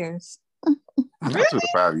 5 years. Not 2 to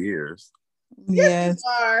 5 years. Yes.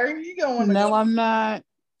 You are. You don't want to No, go. I'm not.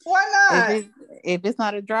 Why not? If it's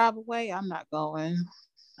not a drive away, I'm not going.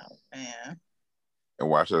 Oh man. And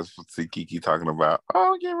watch us see Kiki talking about,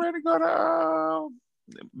 oh, get ready to go to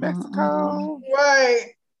Mexico.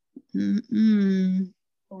 Right. Mm-mm.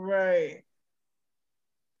 Right.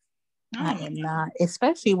 I am not,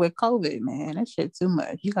 especially with COVID, man. That shit too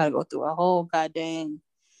much. You gotta go through a whole goddamn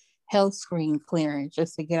health screen clearance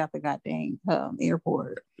just to get out the goddamn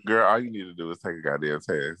airport. Girl, all you need to do is take a goddamn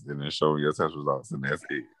test and then show your test results, and that's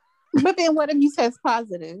it. But then what if you test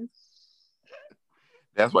positive?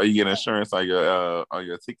 That's why you get insurance on your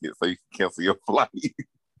ticket so you can cancel your flight.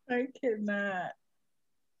 I cannot.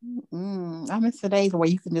 I miss the days where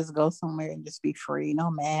you can just go somewhere and just be free, no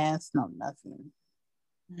mask, no nothing.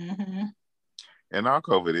 Mm-hmm. And all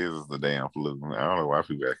COVID is the damn flu. I don't know why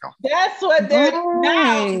people act on. That's what they're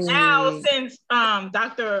Right. now since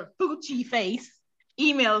Dr. Fauci face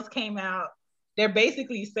emails came out. They're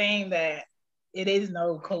basically saying that it is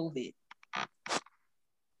no COVID.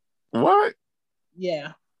 What?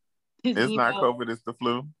 Yeah. It's not COVID, it's the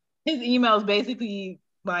flu. His emails basically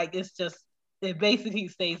like it basically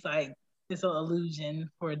states like it's an illusion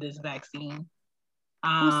for this vaccine.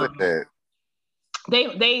 Who said that?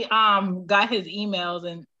 They got his emails,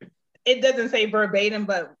 and it doesn't say verbatim,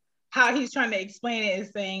 but how he's trying to explain it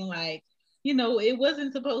is saying like, it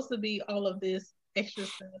wasn't supposed to be all of this extra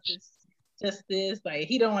stuff. It's just this. Like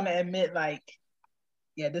he don't want to admit like,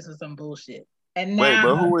 yeah, this was some bullshit. And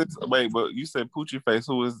now, but you said Poochie Face.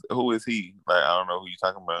 Who is he? Like I don't know who you're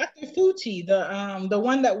talking about. Dr. Fauci, the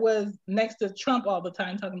one that was next to Trump all the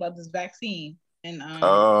time talking about this vaccine. And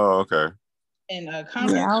oh, okay. And yeah,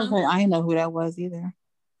 I didn't know who that was either.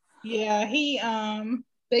 Yeah, he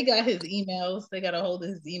they got his emails. They got a hold of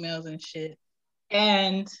his emails and shit.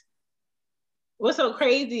 And what's so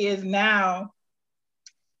crazy is now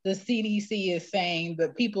the CDC is saying the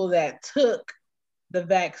people that took the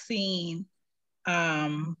vaccine,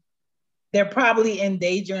 they're probably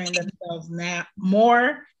endangering themselves now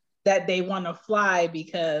more that they want to fly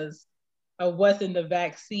because of what's in the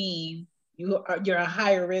vaccine. You're a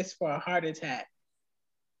higher risk for a heart attack.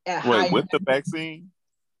 Wait, with the vaccine?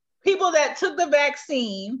 People that took the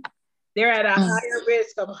vaccine, they're at a higher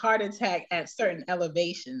risk of heart attack at certain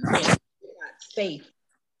elevations. So it's not safe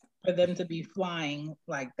for them to be flying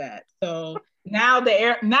like that. So now the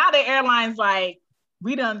airlines like,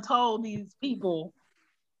 we done told these people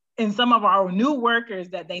and some of our new workers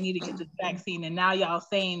that they need to get this vaccine, and now y'all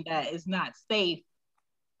saying that it's not safe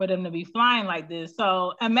for them to be flying like this.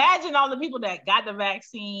 So imagine all the people that got the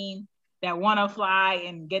vaccine that want to fly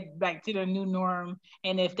and get back to their new norm.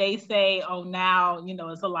 And if they say, oh, now,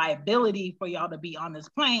 it's a liability for y'all to be on this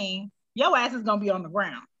plane, your ass is going to be on the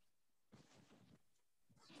ground.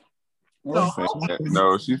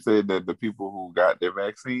 No, she said that the people who got their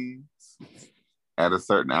vaccines at a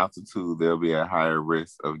certain altitude, they'll be at higher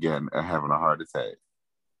risk of having a heart attack.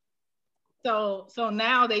 So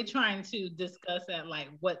now they trying to discuss that, like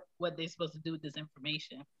what they're supposed to do with this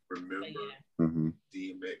information. Remember,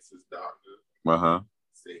 DMX's doctor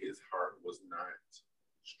said his heart was not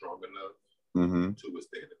strong enough to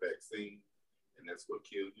withstand the vaccine, and that's what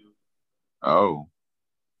killed you. Oh.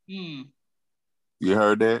 You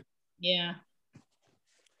heard that? Yeah.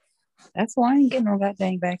 That's why I ain't getting no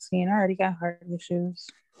goddamn vaccine. I already got heart issues.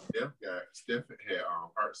 Steph had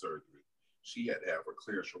heart surgery. She had to have a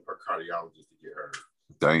clearance from her cardiologist to get her.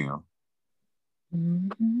 Damn.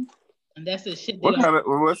 Mm-hmm. And that's the shit. What kind of?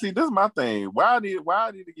 Well, see, this is my thing. Why did he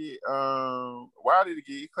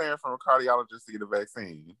get clearance from a cardiologist to get a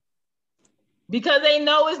vaccine? Because they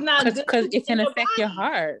know it's not good. Because it can affect your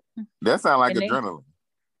heart. That sounds like adrenaline.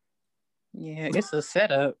 Yeah, it's a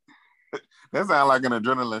setup. That sounds like an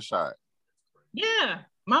adrenaline shot. Yeah,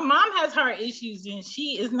 my mom has heart issues, and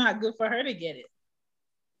it's not good for her to get it.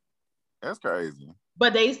 That's crazy.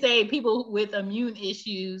 But they say people with immune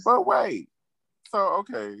issues. But wait. So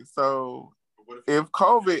if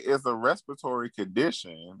COVID is a respiratory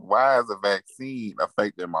condition, why is a vaccine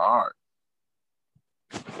affecting my heart?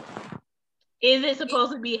 Is it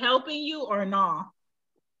supposed to be helping you or no?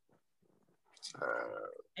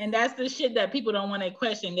 And that's the shit that people don't want to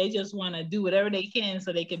question. They just want to do whatever they can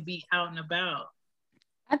so they can be out and about.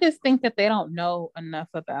 I just think that they don't know enough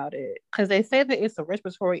about it because they say that it's a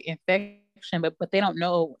respiratory infection, but they don't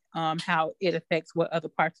know how it affects what other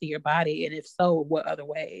parts of your body, and if so, what other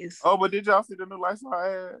ways. Oh, but did y'all see the new Lysol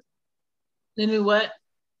ad? The new what?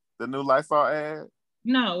 The new Lysol ad?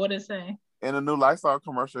 No, what did it say? In the new Lysol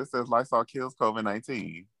commercial, it says Lysol kills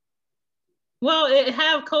COVID-19. Well, it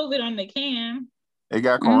have COVID on the can. It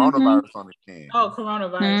got coronavirus on the can. Oh,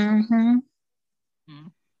 coronavirus. Mm-hmm.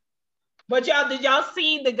 But did y'all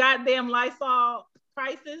see the goddamn Lysol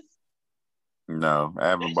prices? No, I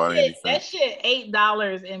haven't bought anything. That shit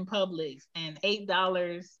 $8 in Publix and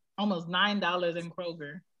 $8, almost $9 in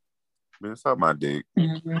Kroger. Bitch, suck my dick.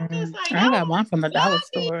 Mm-hmm. I got mine from the dollar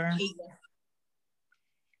store.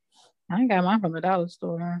 I got mine from the dollar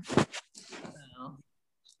store.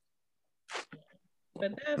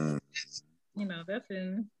 But that's that's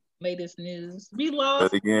in latest news. We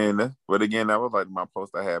lost. But again, that was like my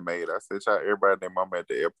post I had made. I said, "Shout everybody and their mama at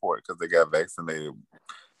the airport because they got vaccinated."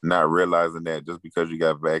 Not realizing that just because you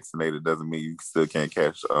got vaccinated doesn't mean you still can't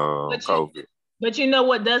catch COVID. But you know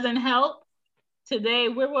what doesn't help? Today,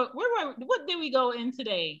 what did we go in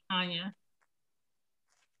today, Anya?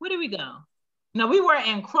 Where did we go? No, we were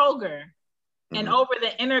in Kroger, and over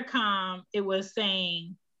the intercom, it was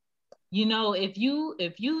saying, if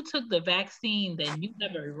you took the vaccine, then you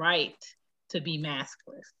have a right to be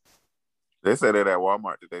maskless. They said that at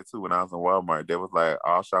Walmart today too. When I was in Walmart, they was like,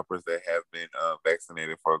 all shoppers that have been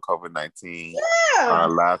vaccinated for COVID-19 are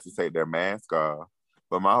allowed to take their mask off.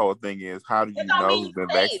 But my whole thing is, how do you know who's been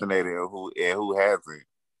vaccinated and who hasn't?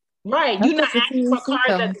 Right, you're not asking for cards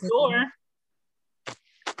at the door.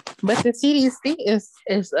 But the CDC is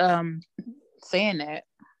saying that.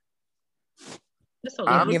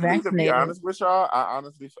 Honestly, to be honest with y'all,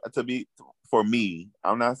 for me,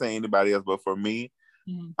 I'm not saying anybody else, but for me,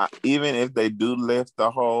 even if they do lift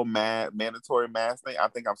the whole mandatory mask thing, I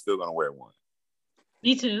think I'm still gonna wear one.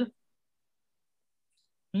 Me too.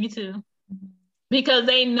 Because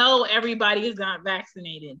they know everybody is not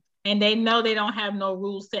vaccinated, and they know they don't have no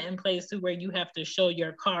rules set in place to where you have to show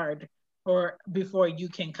your card or before you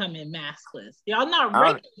can come in maskless. Y'all not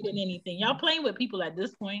regulating anything. Y'all playing with people at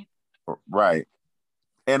this point. Right.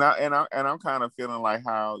 And I'm kind of feeling like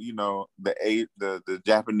how the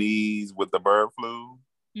Japanese with the bird flu,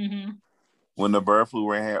 when the bird flu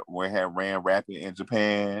ran rapid in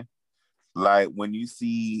Japan, like when you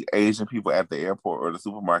see Asian people at the airport or the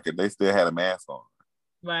supermarket, they still had a mask on.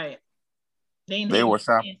 Right. They were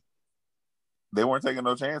shopping. They weren't taking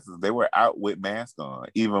no chances. They were out with masks on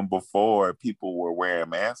even before people were wearing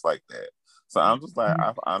masks like that. So I'm just like,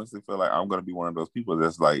 I honestly feel like I'm going to be one of those people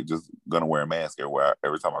that's like just going to wear a mask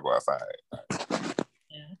every time I go outside.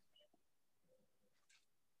 Yeah.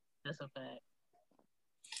 That's a fact.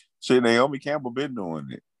 Shit, Naomi Campbell been doing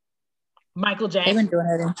it. Michael Jackson. They've been doing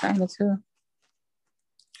it in China too.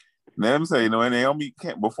 Let me say,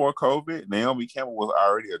 before COVID, Naomi Campbell was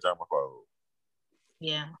already a germaphobe.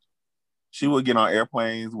 Yeah. She would get on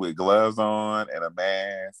airplanes with gloves on and a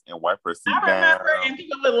mask and wipe her seat down. I remember, and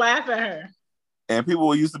people would laugh at her. And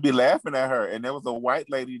people used to be laughing at her. And there was a white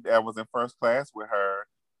lady that was in first class with her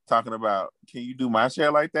talking about, can you do my chair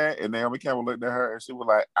like that? And Naomi Campbell looked at her and she was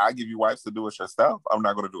like, I'll give you wipes to do it yourself. I'm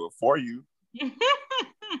not going to do it for you.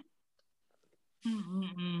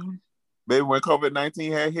 Baby, when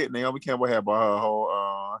COVID-19 had hit, Naomi Campbell had bought her whole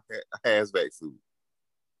hazmat suit.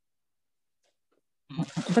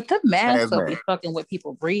 But the mask will be fucking with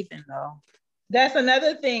people breathing, though. That's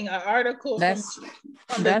another thing. An article. That's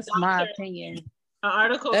my opinion. An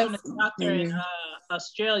article from the doctor in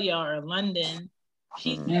Australia or London.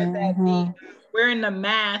 She said that wearing the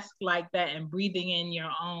mask like that and breathing in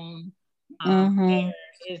your own air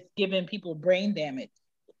is giving people brain damage.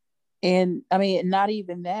 And I mean, not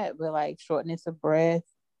even that, but like shortness of breath,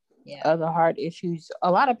 other heart issues.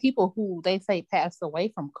 A lot of people who they say passed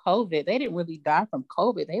away from COVID, they didn't really die from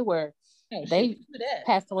COVID. They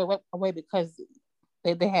passed away because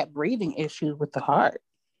they had breathing issues with the heart.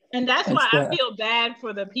 And that's why I feel bad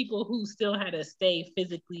for the people who still had to stay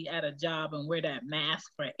physically at a job and wear that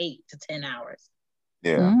mask for 8 to 10 hours.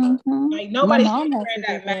 Yeah. Like nobody should wear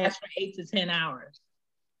that mask for 8 to 10 hours.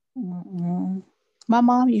 My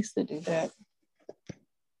mom used to do that.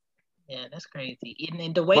 Yeah, that's crazy.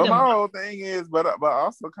 And the way but my whole thing is, but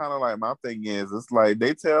also kind of like my thing is, it's like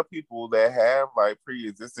they tell people that have like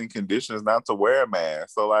pre-existing conditions not to wear a mask.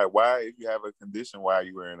 So like, why, if you have a condition, why are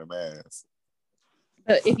you wearing a mask?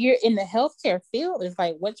 But if you're in the healthcare field, it's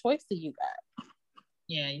like, what choice do you got?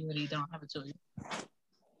 Yeah, you really don't have a choice.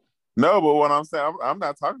 No, but what I'm saying, I'm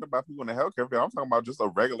not talking about people in the healthcare field. I'm talking about just a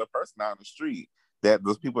regular person out in the street. That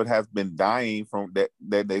those people has been dying from that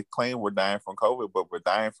they claim were dying from COVID, but were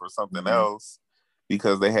dying for something else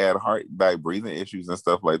because they had heart, like breathing issues and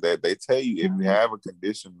stuff like that. They tell you if you have a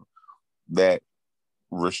condition that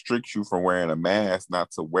restricts you from wearing a mask,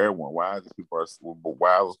 not to wear one. Why are those people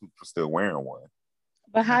still wearing one?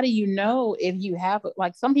 But how do you know if you have it?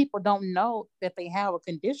 Like some people don't know that they have a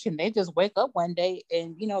condition. They just wake up one day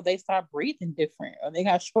and they start breathing different, or they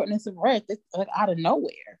got shortness of breath. It's like out of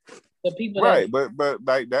nowhere. The people right, but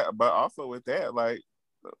like that, but also with that, like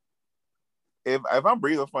if I'm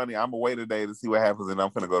breathing funny, I'm away today to see what happens, and I'm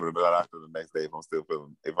gonna go to the doctor the next day if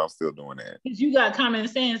I'm still doing that. Because you got common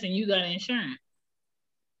sense and you got insurance.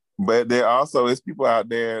 But there also is people out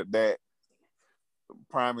there that,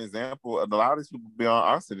 prime example, a lot of these people be on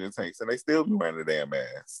oxygen tanks and they still be wearing the damn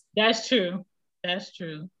mask. That's true.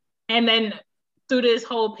 And then through this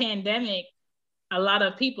whole pandemic, a lot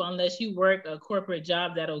of people, unless you work a corporate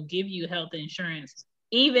job that'll give you health insurance,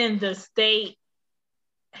 even the state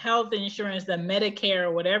health insurance, the Medicare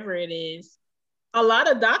or whatever it is, a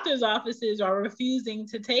lot of doctors' offices are refusing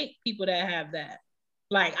to take people that have that.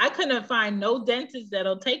 Like, I couldn't find no dentist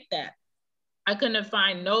that'll take that. I couldn't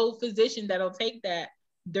find no physician that'll take that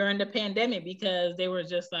during the pandemic because they were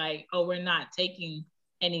just like, oh, we're not taking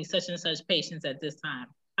any such and such patients at this time.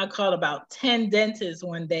 I called about 10 dentists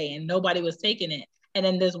one day and nobody was taking it. And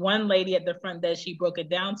then this one lady at the front desk, she broke it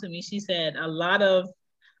down to me. She said a lot of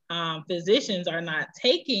physicians are not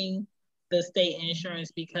taking the state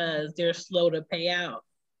insurance because they're slow to pay out,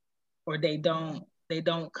 or they don't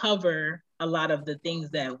cover a lot of the things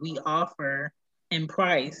that we offer in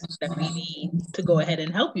price that we need to go ahead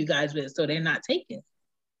and help you guys with. So they're not taking.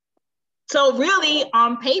 So really,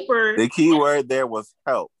 on paper, the key word there was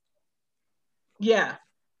help. Yeah.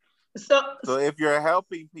 So if you're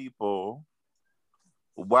helping people,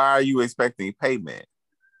 why are you expecting payment?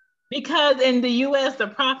 Because in the U.S., the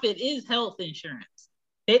profit is health insurance.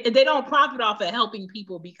 They don't profit off of helping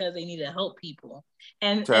people because they need to help people.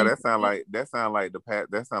 And that sound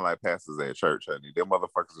like pastors at church, honey. Them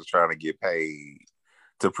motherfuckers are trying to get paid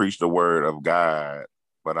to preach the word of God.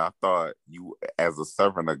 But I thought you, as a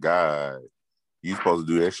servant of God, you supposed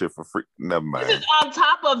to do that shit for free. Never mind. This is on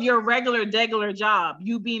top of your regular job.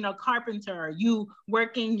 You being a carpenter, you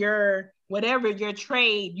working your whatever your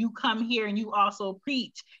trade, you come here and you also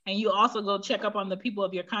preach, and you also go check up on the people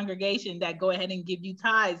of your congregation that go ahead and give you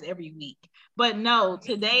tithes every week. But no,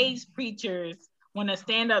 today's preachers want to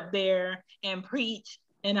stand up there and preach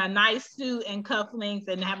in a nice suit and cufflinks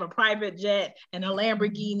and have a private jet and a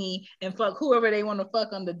Lamborghini and fuck whoever they want to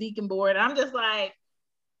fuck on the deacon board. I'm just like,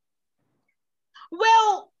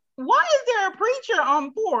 well, why is there a preacher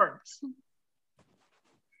on Forbes?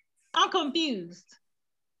 I'm confused.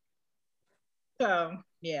 So,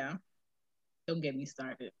 yeah, don't get me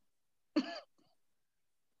started.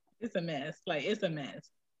 It's a mess. Like, it's a mess.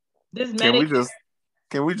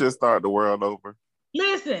 Can we just start the world over?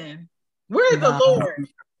 Listen, where's the Lord?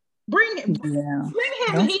 Bring him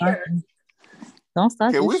here. Don't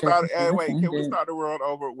start. Can we start? Can we start the world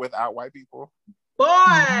over without white people? Boy,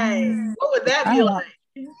 what would that be like?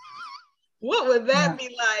 What would that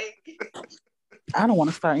be like? I don't want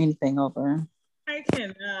to start anything over. I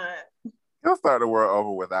cannot. You'll start the world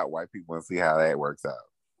over without white people and see how that works out.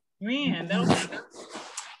 Man, that was...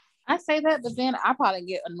 I say that, but then I probably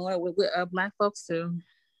get annoyed with black folks too.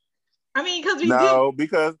 I mean, because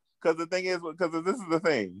the thing is, because this is the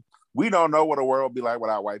thing, we don't know what a world would be like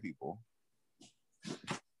without white people.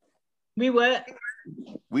 We what?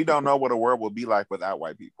 We don't know what a world would be like without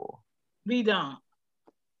white people. We don't.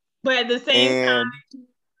 But at the same time,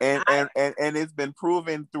 and it's been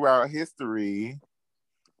proven throughout history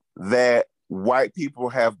that white people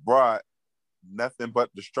have brought nothing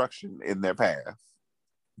but destruction in their path.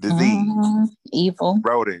 Disease, evil,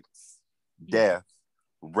 rodents, death,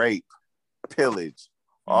 rape, pillage,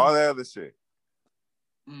 all that other shit.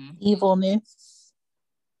 Evilness.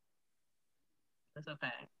 That's a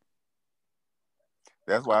fact.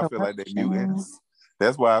 That's why I feel like they're mutants.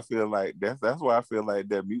 That's why I feel like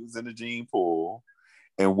they're mutants in the gene pool.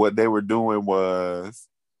 And what they were doing was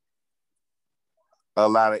a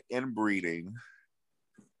lot of inbreeding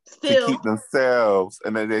to keep themselves,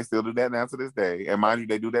 and then they still do that now to this day. And mind you,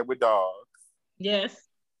 they do that with dogs. Yes.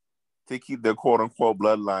 To keep their quote unquote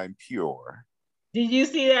bloodline pure. Did you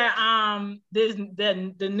see that?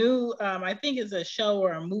 The new I think it's a show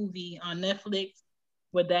or a movie on Netflix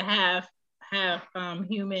with the half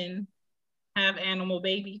human, half animal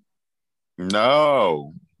baby.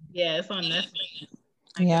 No. Yeah, it's on Netflix.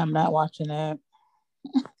 Yeah, I'm not watching that.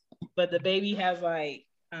 but the baby has like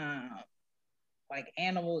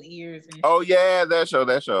animal ears and oh yeah, that show.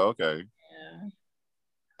 Okay. yeah.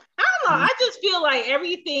 I don't know. I just feel like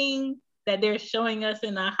everything that they're showing us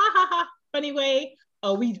in a ha ha ha funny way.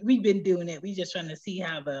 Oh, we've been doing it. We just trying to see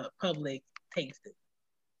how the public takes it.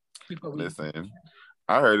 Listen,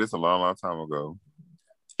 I heard this a long, long time ago.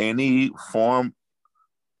 Any form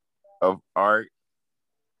of art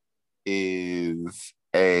is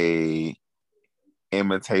a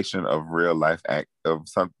imitation of real life of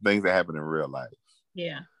some things that happen in real life.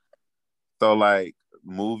 Yeah. So like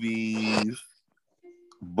movies,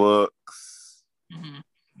 books,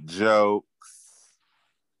 jokes,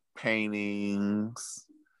 paintings,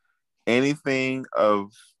 anything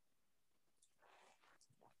of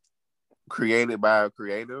created by a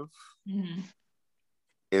creative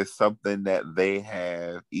is something that they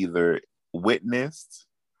have either witnessed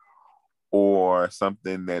or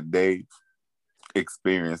something that they've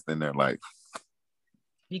experienced in their life.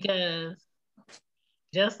 Because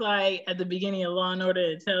just like at the beginning of Law and Order,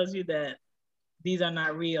 it tells you that these are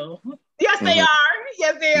not real. Yes, they are.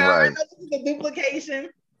 Yes, they are. Right. This is a duplication.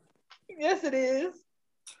 Yes, it is.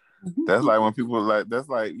 That's like when people like. That's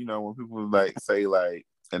like, you know, when people like say like,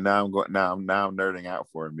 and now I'm going. Now I'm nerding out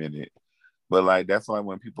for a minute. But like that's like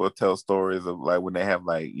when people tell stories of like when they have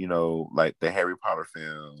like, you know, like the Harry Potter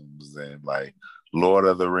films and like Lord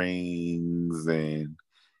of the Rings and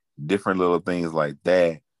different little things like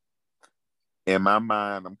that. In my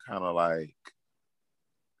mind, I'm kind of like,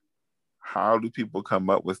 how do people come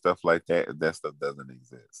up with stuff like that if that stuff doesn't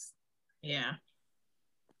exist? Yeah.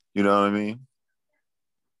 You know what I mean?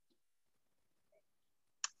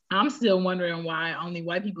 I'm still wondering why only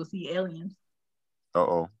white people see aliens.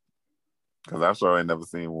 Uh-oh. Because I sure ain't never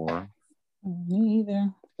seen one. Me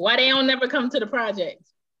either. Why they don't never come to the project?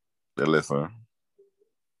 They listen.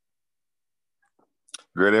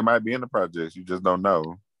 Girl, they might be in the projects. You just don't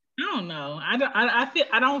know. I don't know.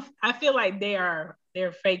 I feel like they're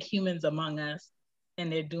fake humans among us,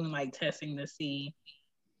 and they're doing like testing to see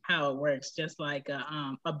how it works, just like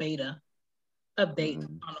a beta update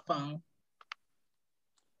on the phone.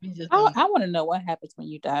 I want to know what happens when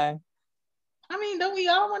you die. I mean, don't we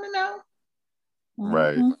all want to know?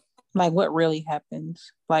 Right. Like what really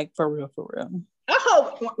happens? Like for real, for real. I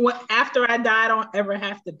hope after I die, I don't ever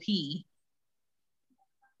have to pee.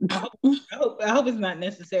 I hope it's not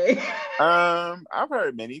necessary. I've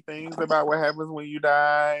heard many things about what happens when you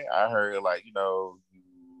die. I heard like, you know,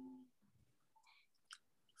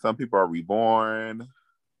 some people are reborn.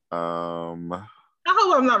 I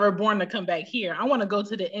hope I'm not reborn to come back here. I want to go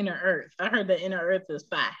to the inner earth. I heard the inner earth is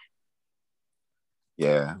fine.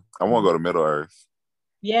 Yeah, I want to go to Middle Earth.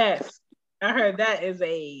 Yes, I heard that is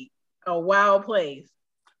a wild place.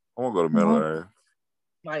 I want to go to Middle Earth.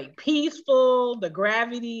 Like peaceful, the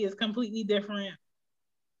gravity is completely different.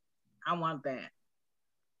 I want that.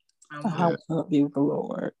 I want to be with the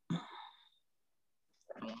Lord. I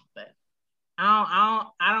want that.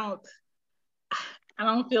 I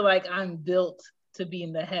don't feel like I'm built to be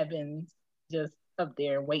in the heavens, just up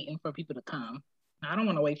there waiting for people to come. I don't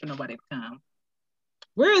want to wait for nobody to come.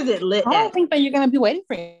 Where is it lit? I don't think that you're gonna be waiting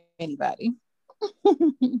for anybody.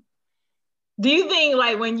 Do you think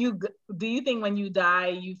like when you die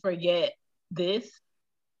you forget this?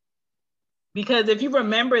 Because if you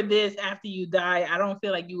remember this after you die, I don't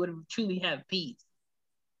feel like you would truly have peace.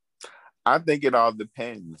 I think it all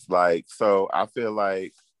depends. Like, so I feel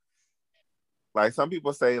like some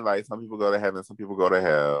people say like some people go to heaven, some people go to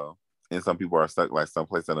hell, and some people are stuck like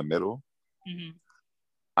someplace in the middle. Mm-hmm.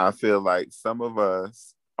 I feel like some of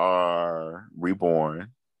us are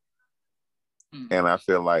reborn. Mm-hmm. And I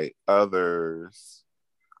feel like others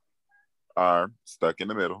are stuck in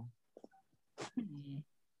the middle. Mm-hmm.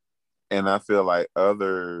 And I feel like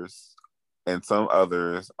others and some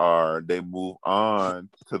others they move on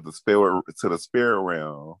to the spirit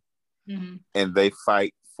realm. Mm-hmm. And they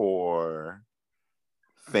fight for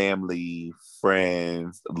family,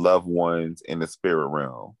 friends, loved ones in the spirit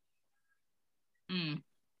realm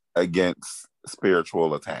against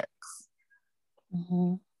spiritual attacks.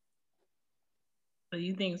 Mm-hmm. So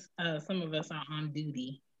you think some of us are on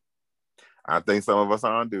duty? I think some of us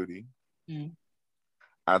are on duty. Mm.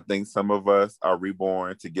 I think some of us are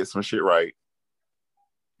reborn to get some shit right.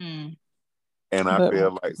 Mm. And I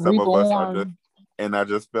feel like some of us are just, and I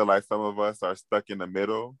just feel like some of us are stuck in the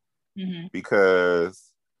middle because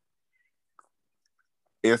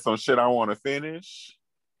it's some shit I want to finish,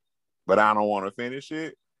 but I don't want to finish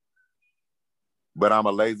it. But I'm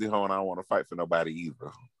a lazy hoe and I don't want to fight for nobody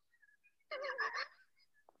either.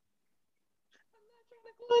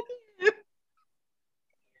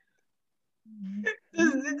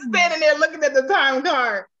 standing there looking at the time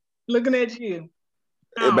card, looking at you.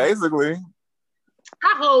 Basically.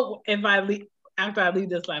 I hope if I leave after I leave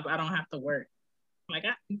this life, I don't have to work. Like,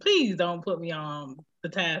 please don't put me on the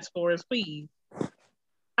task force, please.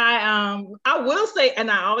 I will say, and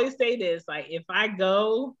I always say this, like if I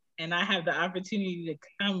go and I have the opportunity to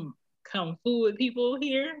come fool with people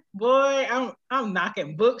here, boy, I'm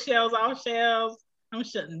knocking bookshelves off shelves. I'm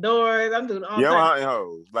shutting doors. I'm doing all I'm hunting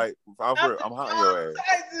hoes. Like I'm hunting your ass.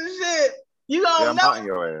 Types of shit. You gonna I'm hunting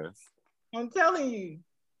your ass. I'm telling you.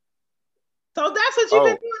 So that's what you've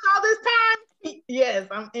been doing all this time? Yes,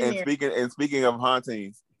 I'm in here. And speaking of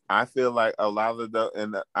hauntings, I feel like a lot of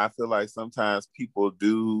I feel like sometimes people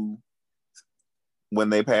do when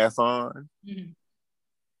they pass on,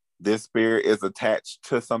 this spirit is attached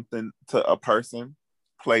to something, to a person,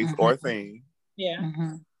 place, or thing. Yeah.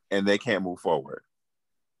 And they can't move forward.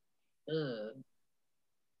 Do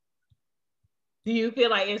you feel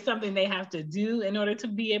like it's something they have to do in order to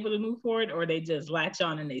be able to move forward, or they just latch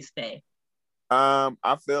on and they stay?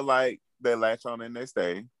 I feel like they latch on and they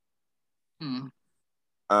stay. And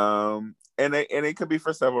it could be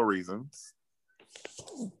for several reasons.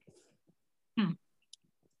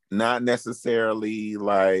 Not necessarily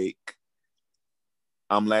like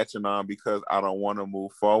I'm latching on because I don't want to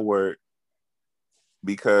move forward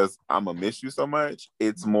because I'm gonna miss you so much.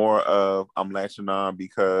 It's more of I'm latching on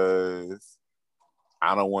because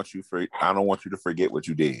I don't want you to forget what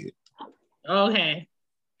you did. Okay.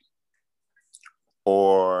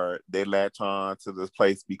 Or they latch on to this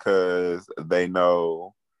place because they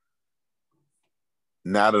know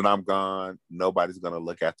now that I'm gone, nobody's gonna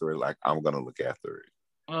look after it like I'm gonna look after it.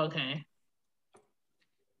 Okay.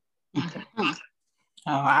 Oh,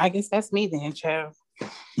 I guess that's me then, child. I'm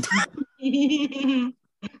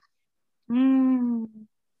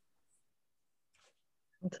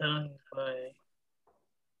telling you, boy.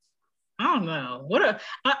 I don't know.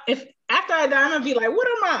 If after I die, I'm gonna be like, what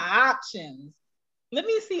are my options? Let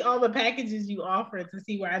me see all the packages you offer to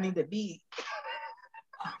see where I need to be.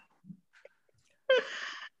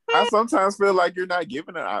 I sometimes feel like you're not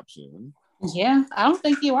given an option. Yeah, I don't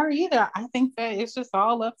think you are either. I think that it's just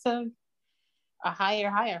all up to a higher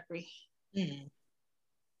hierarchy. Because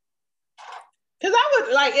I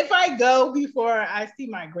would like, if I go before I see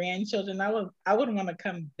my grandchildren, I wouldn't want to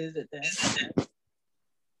come visit them.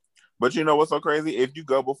 But you know what's so crazy? If you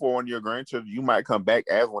go before one of your grandchildren, you might come back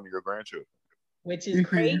as one of your grandchildren. Which is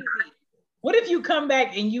crazy. What if you come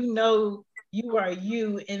back and you know you are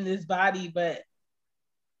you in this body, but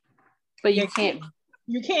you can't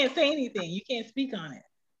say anything. You can't speak on it.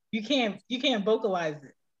 You can't vocalize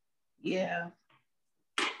it. Yeah.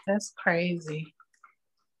 That's crazy.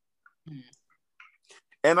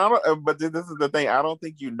 And but this is the thing. I don't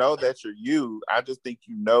think you know that you're you. I just think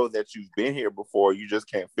you know that you've been here before. You just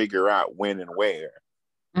can't figure out when and where.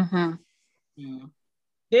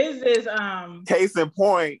 This is case in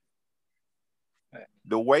point.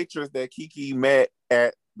 The waitress that Kiki met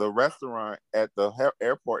at the restaurant at the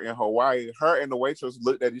airport in Hawaii, her and the waitress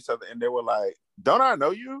looked at each other and they were like, "Don't I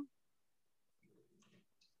know you?"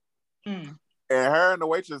 And her and the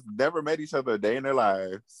waitress never met each other a day in their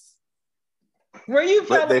lives. Where you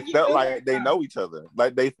but they felt like they know each other.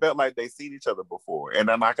 Like they felt like they seen each other before. And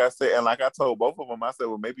then like I said, and like I told both of them, I said,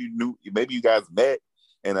 well, maybe you guys met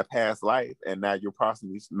in a past life and now you're crossing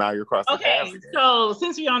paths. Okay, so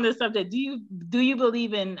since we're on this subject, do you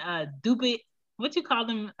believe in what you call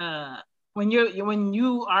them when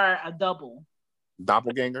you are a double?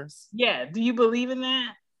 Doppelgangers? Yeah, do you believe in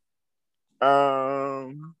that?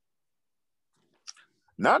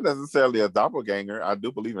 Not necessarily a doppelganger. I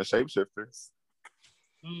do believe in shapeshifters.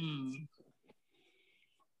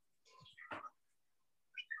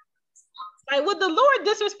 Like, would the Lord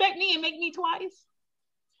disrespect me and make me twice?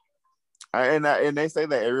 And they say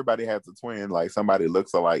that everybody has a twin. Like somebody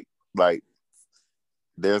looks alike. Like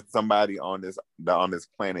there's somebody on this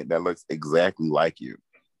planet that looks exactly like you.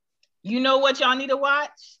 You know what y'all need to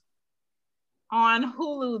watch? On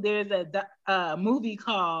Hulu, there's a movie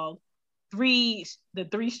called The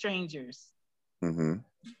Three Strangers.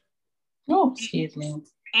 Oh, excuse me.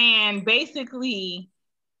 And basically,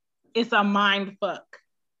 it's a mind fuck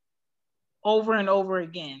over and over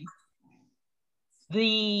again.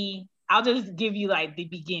 I'll just give you like the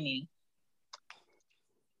beginning.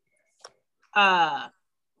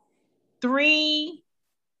 Three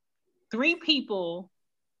people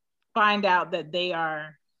find out that they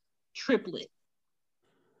are triplet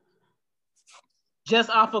just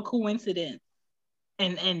off a coincidence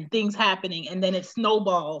and things happening, and then it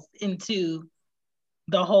snowballs into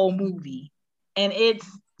the whole movie, and it's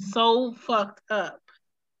so fucked up.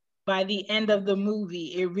 by the end of the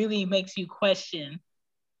movie, it really makes you question.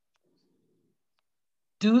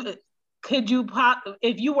 If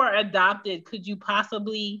you were adopted, could you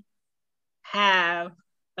possibly have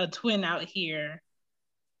a twin out here?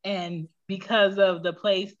 And because of the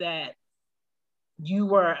place that you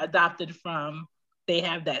were adopted from, they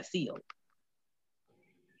have that sealed.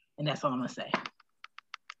 And that's all I'm gonna say.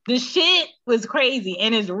 The shit was crazy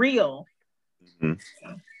and it's real.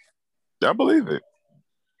 Mm-hmm. I believe it.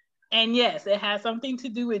 And yes, it has something to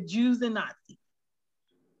do with Jews and Nazis.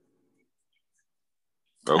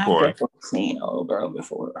 Of course. I've definitely seen Old Girl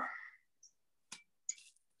before.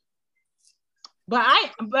 But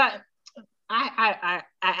I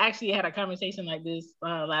actually had a conversation like this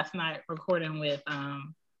last night, recording with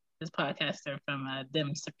this podcaster from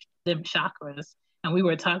Dim Chakras, and we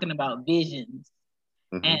were talking about visions,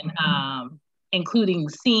 and including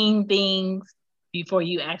seeing things before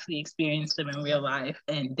you actually experience them in real life,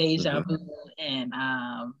 and deja vu, and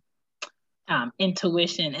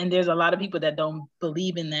intuition. And there's a lot of people that don't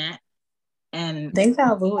believe in that. And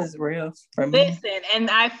deja vu is real for me. Listen, and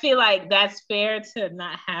I feel like that's fair to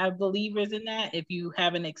not have believers in that if you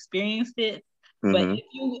haven't experienced it. But if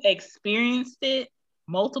you experienced it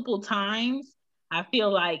multiple times, I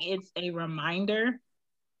feel like it's a reminder,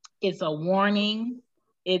 it's a warning,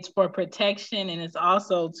 it's for protection, and it's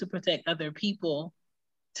also to protect other people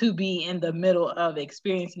to be in the middle of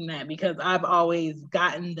experiencing that, because I've always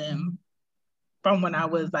gotten them from when I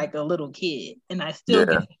was like a little kid, and I still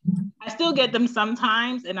get them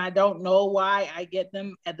sometimes, and I don't know why I get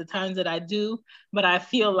them at the times that I do, but I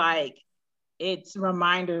feel like it's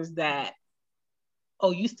reminders that,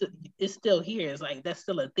 oh, it's still here. It's like, that's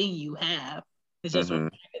still a thing you have. It's just a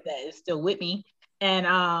reminder that it's still with me.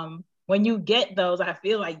 And when you get those, I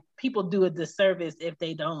feel like people do a disservice if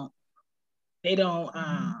they don't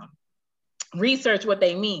research what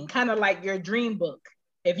they mean. Kind of like your dream book.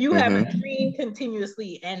 If you have a dream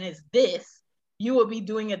continuously and it's this, you will be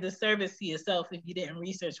doing a disservice to yourself if you didn't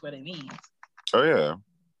research what it means. Oh, yeah.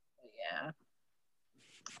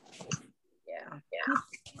 Yeah.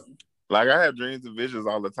 Like, I have dreams and visions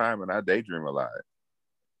all the time, and I daydream a lot.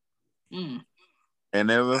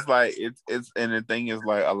 And it was like, and the thing is,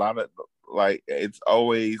 like, a lot of, like, it's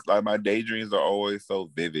always, like, my daydreams are always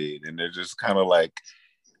so vivid, and they're just kind of, like,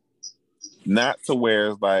 not to where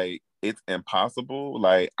it's, like, it's impossible.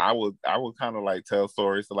 Like, I would kind of, like, tell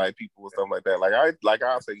stories to, like, people and stuff like that.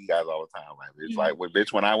 I'll say to you guys all the time, like, it's like,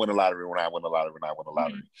 when I win the lottery,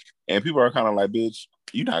 and people are kind of like, bitch,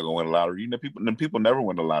 you're not gonna win the lottery. You know, people never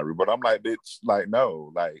win the lottery. But I'm like, bitch, like,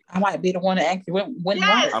 no, like, I might be the one to actually win.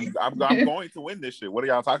 Yes. I'm going to win this shit. What are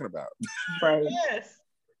y'all talking about? Right. Yes.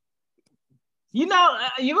 You know,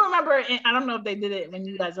 you remember, I don't know if they did it when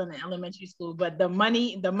you guys were in elementary school, but the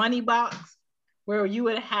money box, where you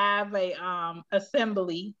would have a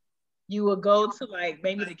assembly, you would go to, like,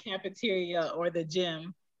 maybe the cafeteria or the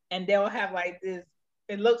gym, and they'll have, like, this,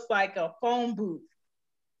 it looks like a phone booth,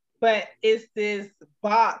 but it's this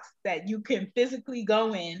box that you can physically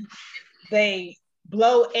go in. They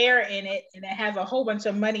blow air in it, and it has a whole bunch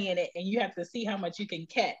of money in it, and you have to see how much you can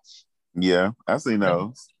catch. Yeah, I've seen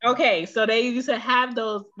those. Okay, so they used to have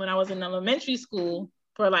those when I was in elementary school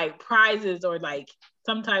for, like, prizes or, like,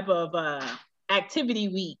 some type of activity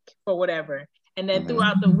week or whatever. And then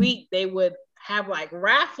throughout the week, they would have, like,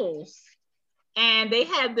 raffles. And they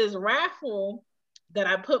had this raffle that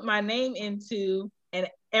I put my name into, and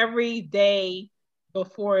every day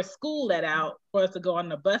before school let out for us to go on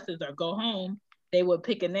the buses or go home, they would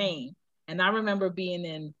pick a name. And I remember being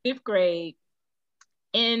in 5th grade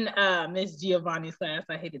in Miss Giovanni's class.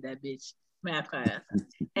 I hated that bitch, math class.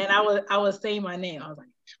 And I was saying my name. I was like,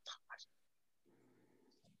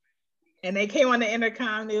 and they came on the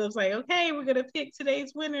intercom. They was like, okay, we're gonna pick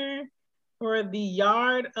today's winner for the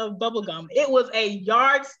yard of bubblegum. It was a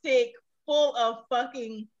yardstick full of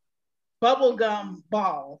fucking bubblegum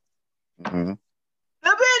balls. The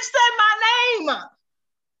bitch said my name.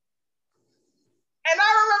 And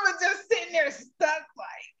I remember just sitting there stuck,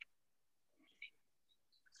 like,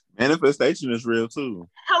 manifestation is real too.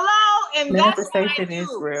 Hello, and manifestation is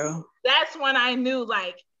real. That's when I knew,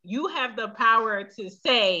 like, you have the power to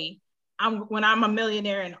say, when I'm a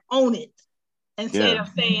millionaire, and own it, instead of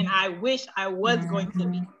saying I wish I was going to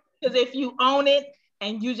be. Because if you own it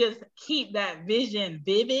and you just keep that vision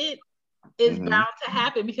vivid, it's bound to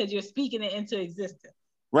happen because you're speaking it into existence.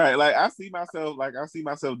 Right. Like, I see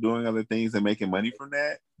myself doing other things and making money from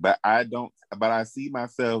that, but I see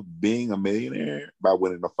myself being a millionaire by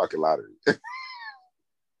winning the fucking lottery.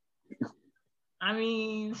 I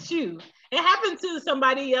mean, shoot. It happened to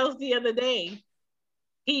somebody else the other day.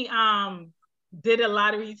 He did a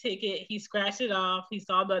lottery ticket. He scratched it off. He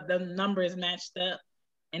saw the numbers matched up.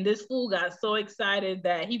 And this fool got so excited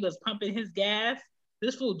that he was pumping his gas.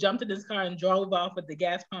 This fool jumped in his car and drove off with the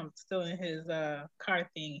gas pump still in his car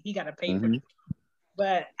thing. He got to pay for it.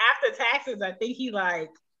 But after taxes, I think he like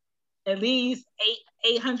at least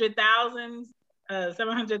 800,000,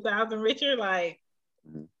 700,000 richer. Like,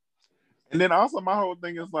 and then also my whole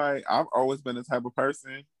thing is like I've always been the type of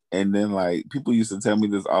person, and then like people used to tell me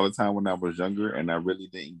this all the time when I was younger, and I really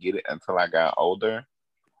didn't get it until I got older.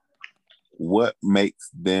 What makes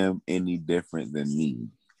them any different than me?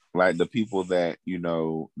 Like the people that, you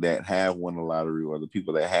know, that have won the lottery, or the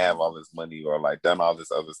people that have all this money, or like done all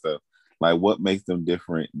this other stuff. Like what makes them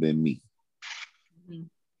different than me?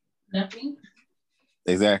 Nothing.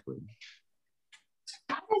 Exactly.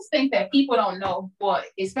 I just think that people don't know, well,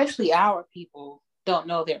 especially our people don't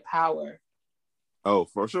know their power. Oh,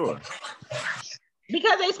 for sure.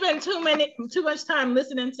 Because they spend too much time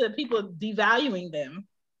listening to people devaluing them.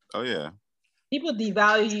 Oh yeah. People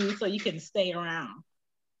devalue you so you can stay around.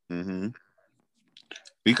 Mm-hmm.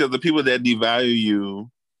 Because the people that devalue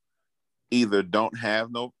you either don't have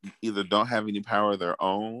any power of their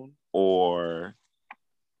own, or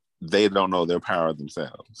they don't know their power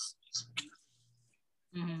themselves.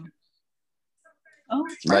 Mm-hmm. Oh,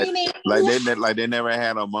 like they never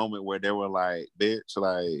had a moment where they were like, bitch,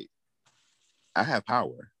 like I have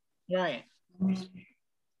power. Right.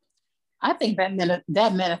 I think that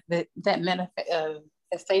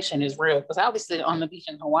manifestation is real, because I was sitting on the beach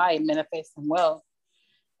in Hawaii manifesting wealth,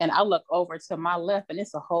 and I look over to my left and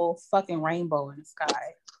it's a whole fucking rainbow in the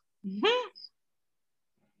sky. Mm-hmm.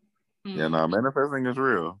 Yeah, no, manifesting is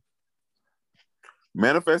real.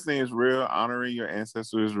 Manifesting is real. Honoring your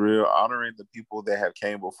ancestors is real. Honoring the people that have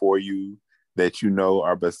came before you, that you know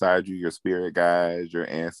are beside you, your spirit guides, your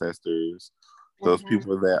ancestors, those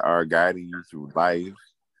people that are guiding you through life,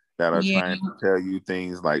 that are trying to tell you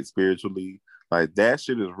things like spiritually. Like that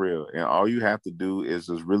shit is real. And all you have to do is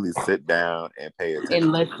just really sit down and pay attention.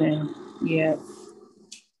 And listen. Yeah.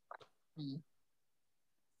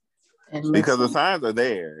 And because the signs are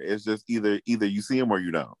there. It's just either you see them or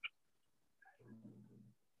you don't.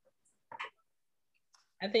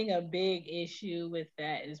 I think a big issue with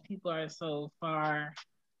that is people are so far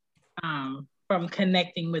from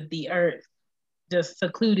connecting with the earth, just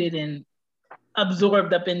secluded and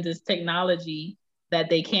absorbed up in this technology, that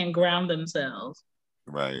they can't ground themselves.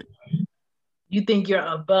 Right. You think you're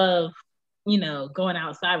above, going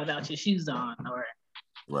outside without your shoes on, or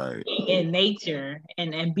right being in nature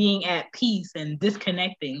and being at peace and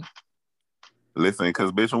disconnecting. Listen,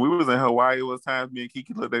 because bitch, when we was in Hawaii, it was times me and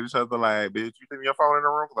Kiki looked at each other like, bitch, you leaving your phone in the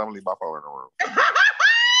room? Because I'm gonna leave my phone in the room.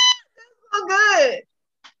 So good.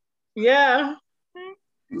 Yeah.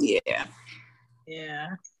 Yeah. Yeah.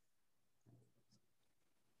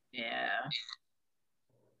 Yeah.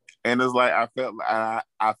 And it's like I felt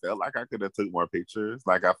like I could have took more pictures.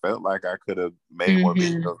 Like I felt like I could have made more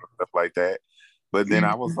videos and stuff like that. But then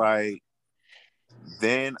I was like,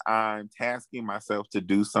 then I'm tasking myself to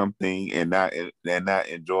do something and not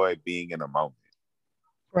enjoy being in a moment.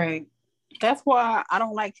 Right. That's why I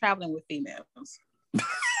don't like traveling with females.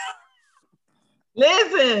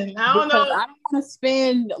 Listen, I don't know. I don't want to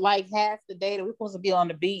spend like half the day that we're supposed to be on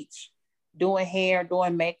the beach doing hair,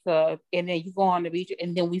 doing makeup, and then you go on the beach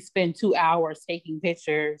and then we spend 2 hours taking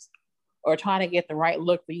pictures or trying to get the right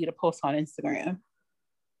look for you to post on Instagram.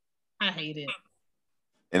 I hate it.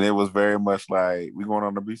 And it was very much like, we going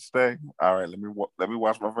on the beach today? All right, let me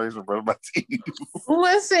wash my face and brush my teeth.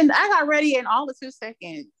 Listen, I got ready in all of 2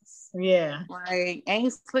 seconds. Yeah. Like,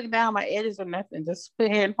 ain't slicking down my edges or nothing. Just put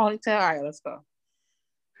hair in ponytail. All right, let's go.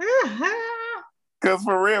 Because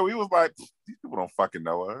for real, we was like, these people don't fucking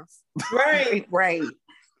know us. Right. Right.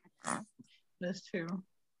 That's true.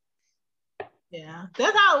 Yeah.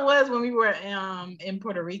 That's how it was when we were in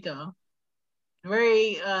Puerto Rico.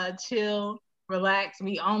 Very chill, relaxed.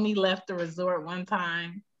 We only left the resort one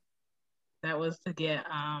time. That was to get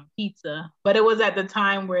pizza. But it was at the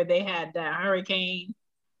time where they had that hurricane,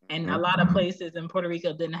 and a lot of places in Puerto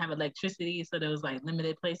Rico didn't have electricity, so there was like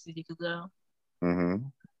limited places you could go. Mm-hmm.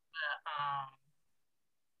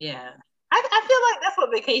 Yeah. I feel like that's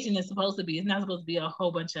what vacation is supposed to be. It's not supposed to be a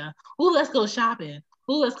whole bunch of, let's go shopping.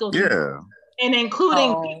 Let's go. And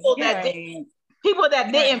including people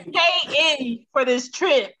that didn't pay in for this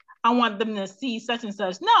trip. I want them to see such and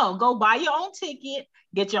such. No, go buy your own ticket,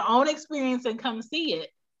 get your own experience, and come see it.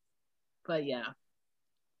 But yeah.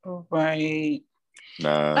 Right.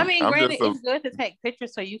 Nah, I mean, granted, it's good to take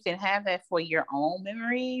pictures so you can have that for your own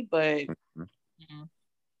memory, but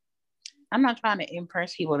I'm not trying to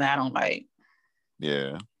impress people that I don't like.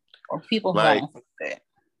 Yeah. Or people like, won't that.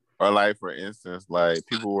 or like for instance, like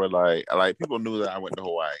people were like people knew that I went to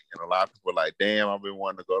Hawaii, and a lot of people were like, "Damn, I've been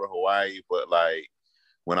wanting to go to Hawaii," but like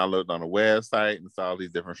when I looked on the website and saw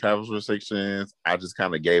these different travel restrictions, I just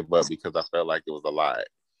kind of gave up because I felt like it was a lot.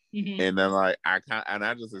 Mm-hmm. And then like I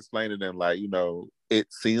just explained to them like,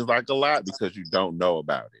 it seems like a lot because you don't know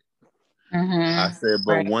about it. I said,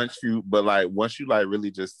 but once you like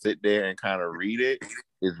really just sit there and kind of read it,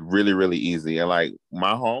 it's really, really easy. And like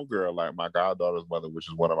my homegirl, like my goddaughter's mother, which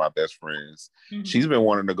is one of my best friends, she's been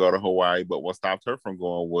wanting to go to Hawaii, but what stopped her from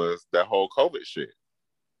going was that whole COVID shit.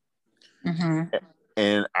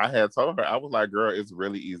 And I had told her, I was like, girl, it's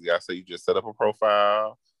really easy. I said, you just set up a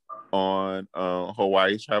profile on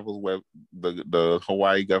Hawaii Travels the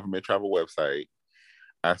Hawaii government travel website.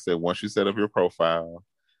 I said, once you set up your profile,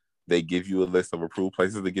 they give you a list of approved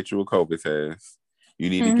places to get you a COVID test. You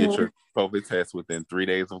need to get your COVID test within 3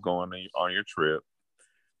 days of going on your trip.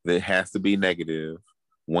 That has to be negative.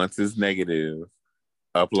 Once it's negative,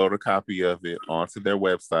 upload a copy of it onto their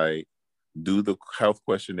website. Do the health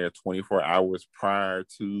questionnaire 24 hours prior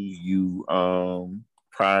to your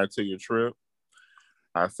trip.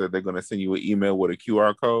 I said they're going to send you an email with a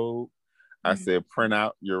QR code. I said print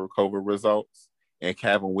out your COVID results and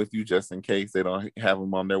have them with you just in case they don't have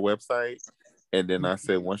them on their website. And then I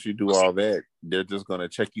said, once you do all that, they're just going to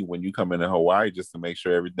check you when you come into Hawaii just to make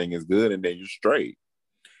sure everything is good, and then you're straight.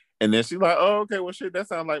 And then she's like, oh, okay, well, shit, that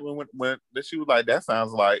sounds like when she was like, that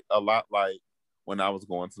sounds like a lot like when I was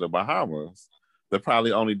going to the Bahamas. The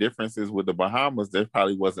probably only difference is with the Bahamas, there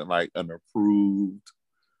probably wasn't like an approved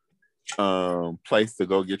place to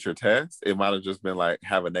go get your test. It might have just been like,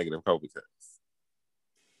 have a negative COVID test.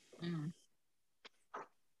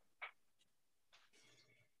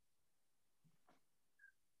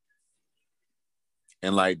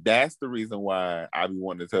 And like that's the reason why I be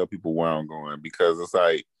wanting to tell people where I'm going, because it's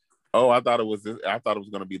like, oh, I thought it was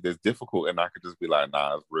gonna be this difficult, and I could just be like,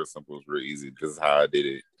 nah, it's real simple, it's real easy. This is how I did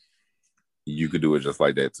it. You could do it just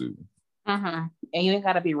like that too. And you ain't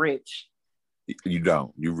gotta be rich. You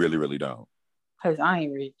don't. You really, really don't. Cause I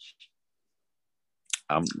ain't rich.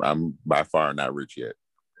 I'm by far not rich yet.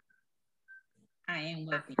 I ain't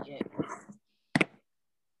wealthy yet.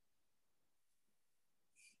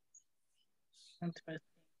 Interesting.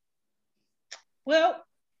 Well,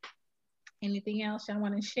 anything else y'all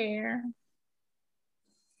want to share?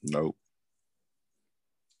 Nope.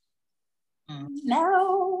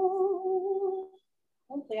 No.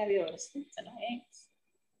 Hopefully I'll be able to sleep tonight.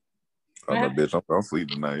 Oh, no, bitch, I'm gonna sleep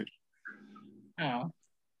tonight. Oh.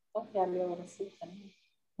 Hopefully I'll be able to sleep tonight.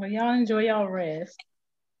 Well, y'all enjoy y'all rest.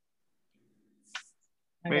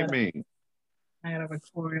 Maybe. I gotta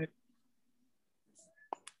record.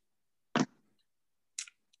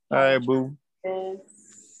 All right, boo.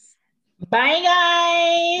 Yes. Bye,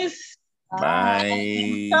 guys.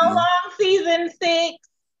 Bye. So long, season 6.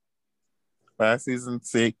 Bye, season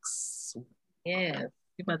 6. Yes,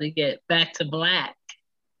 you about to get back to black.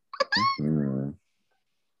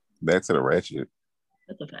 Back to the ratchet.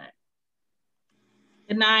 That's a fact.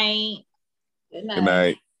 Good night. Good night. Good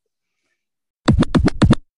night.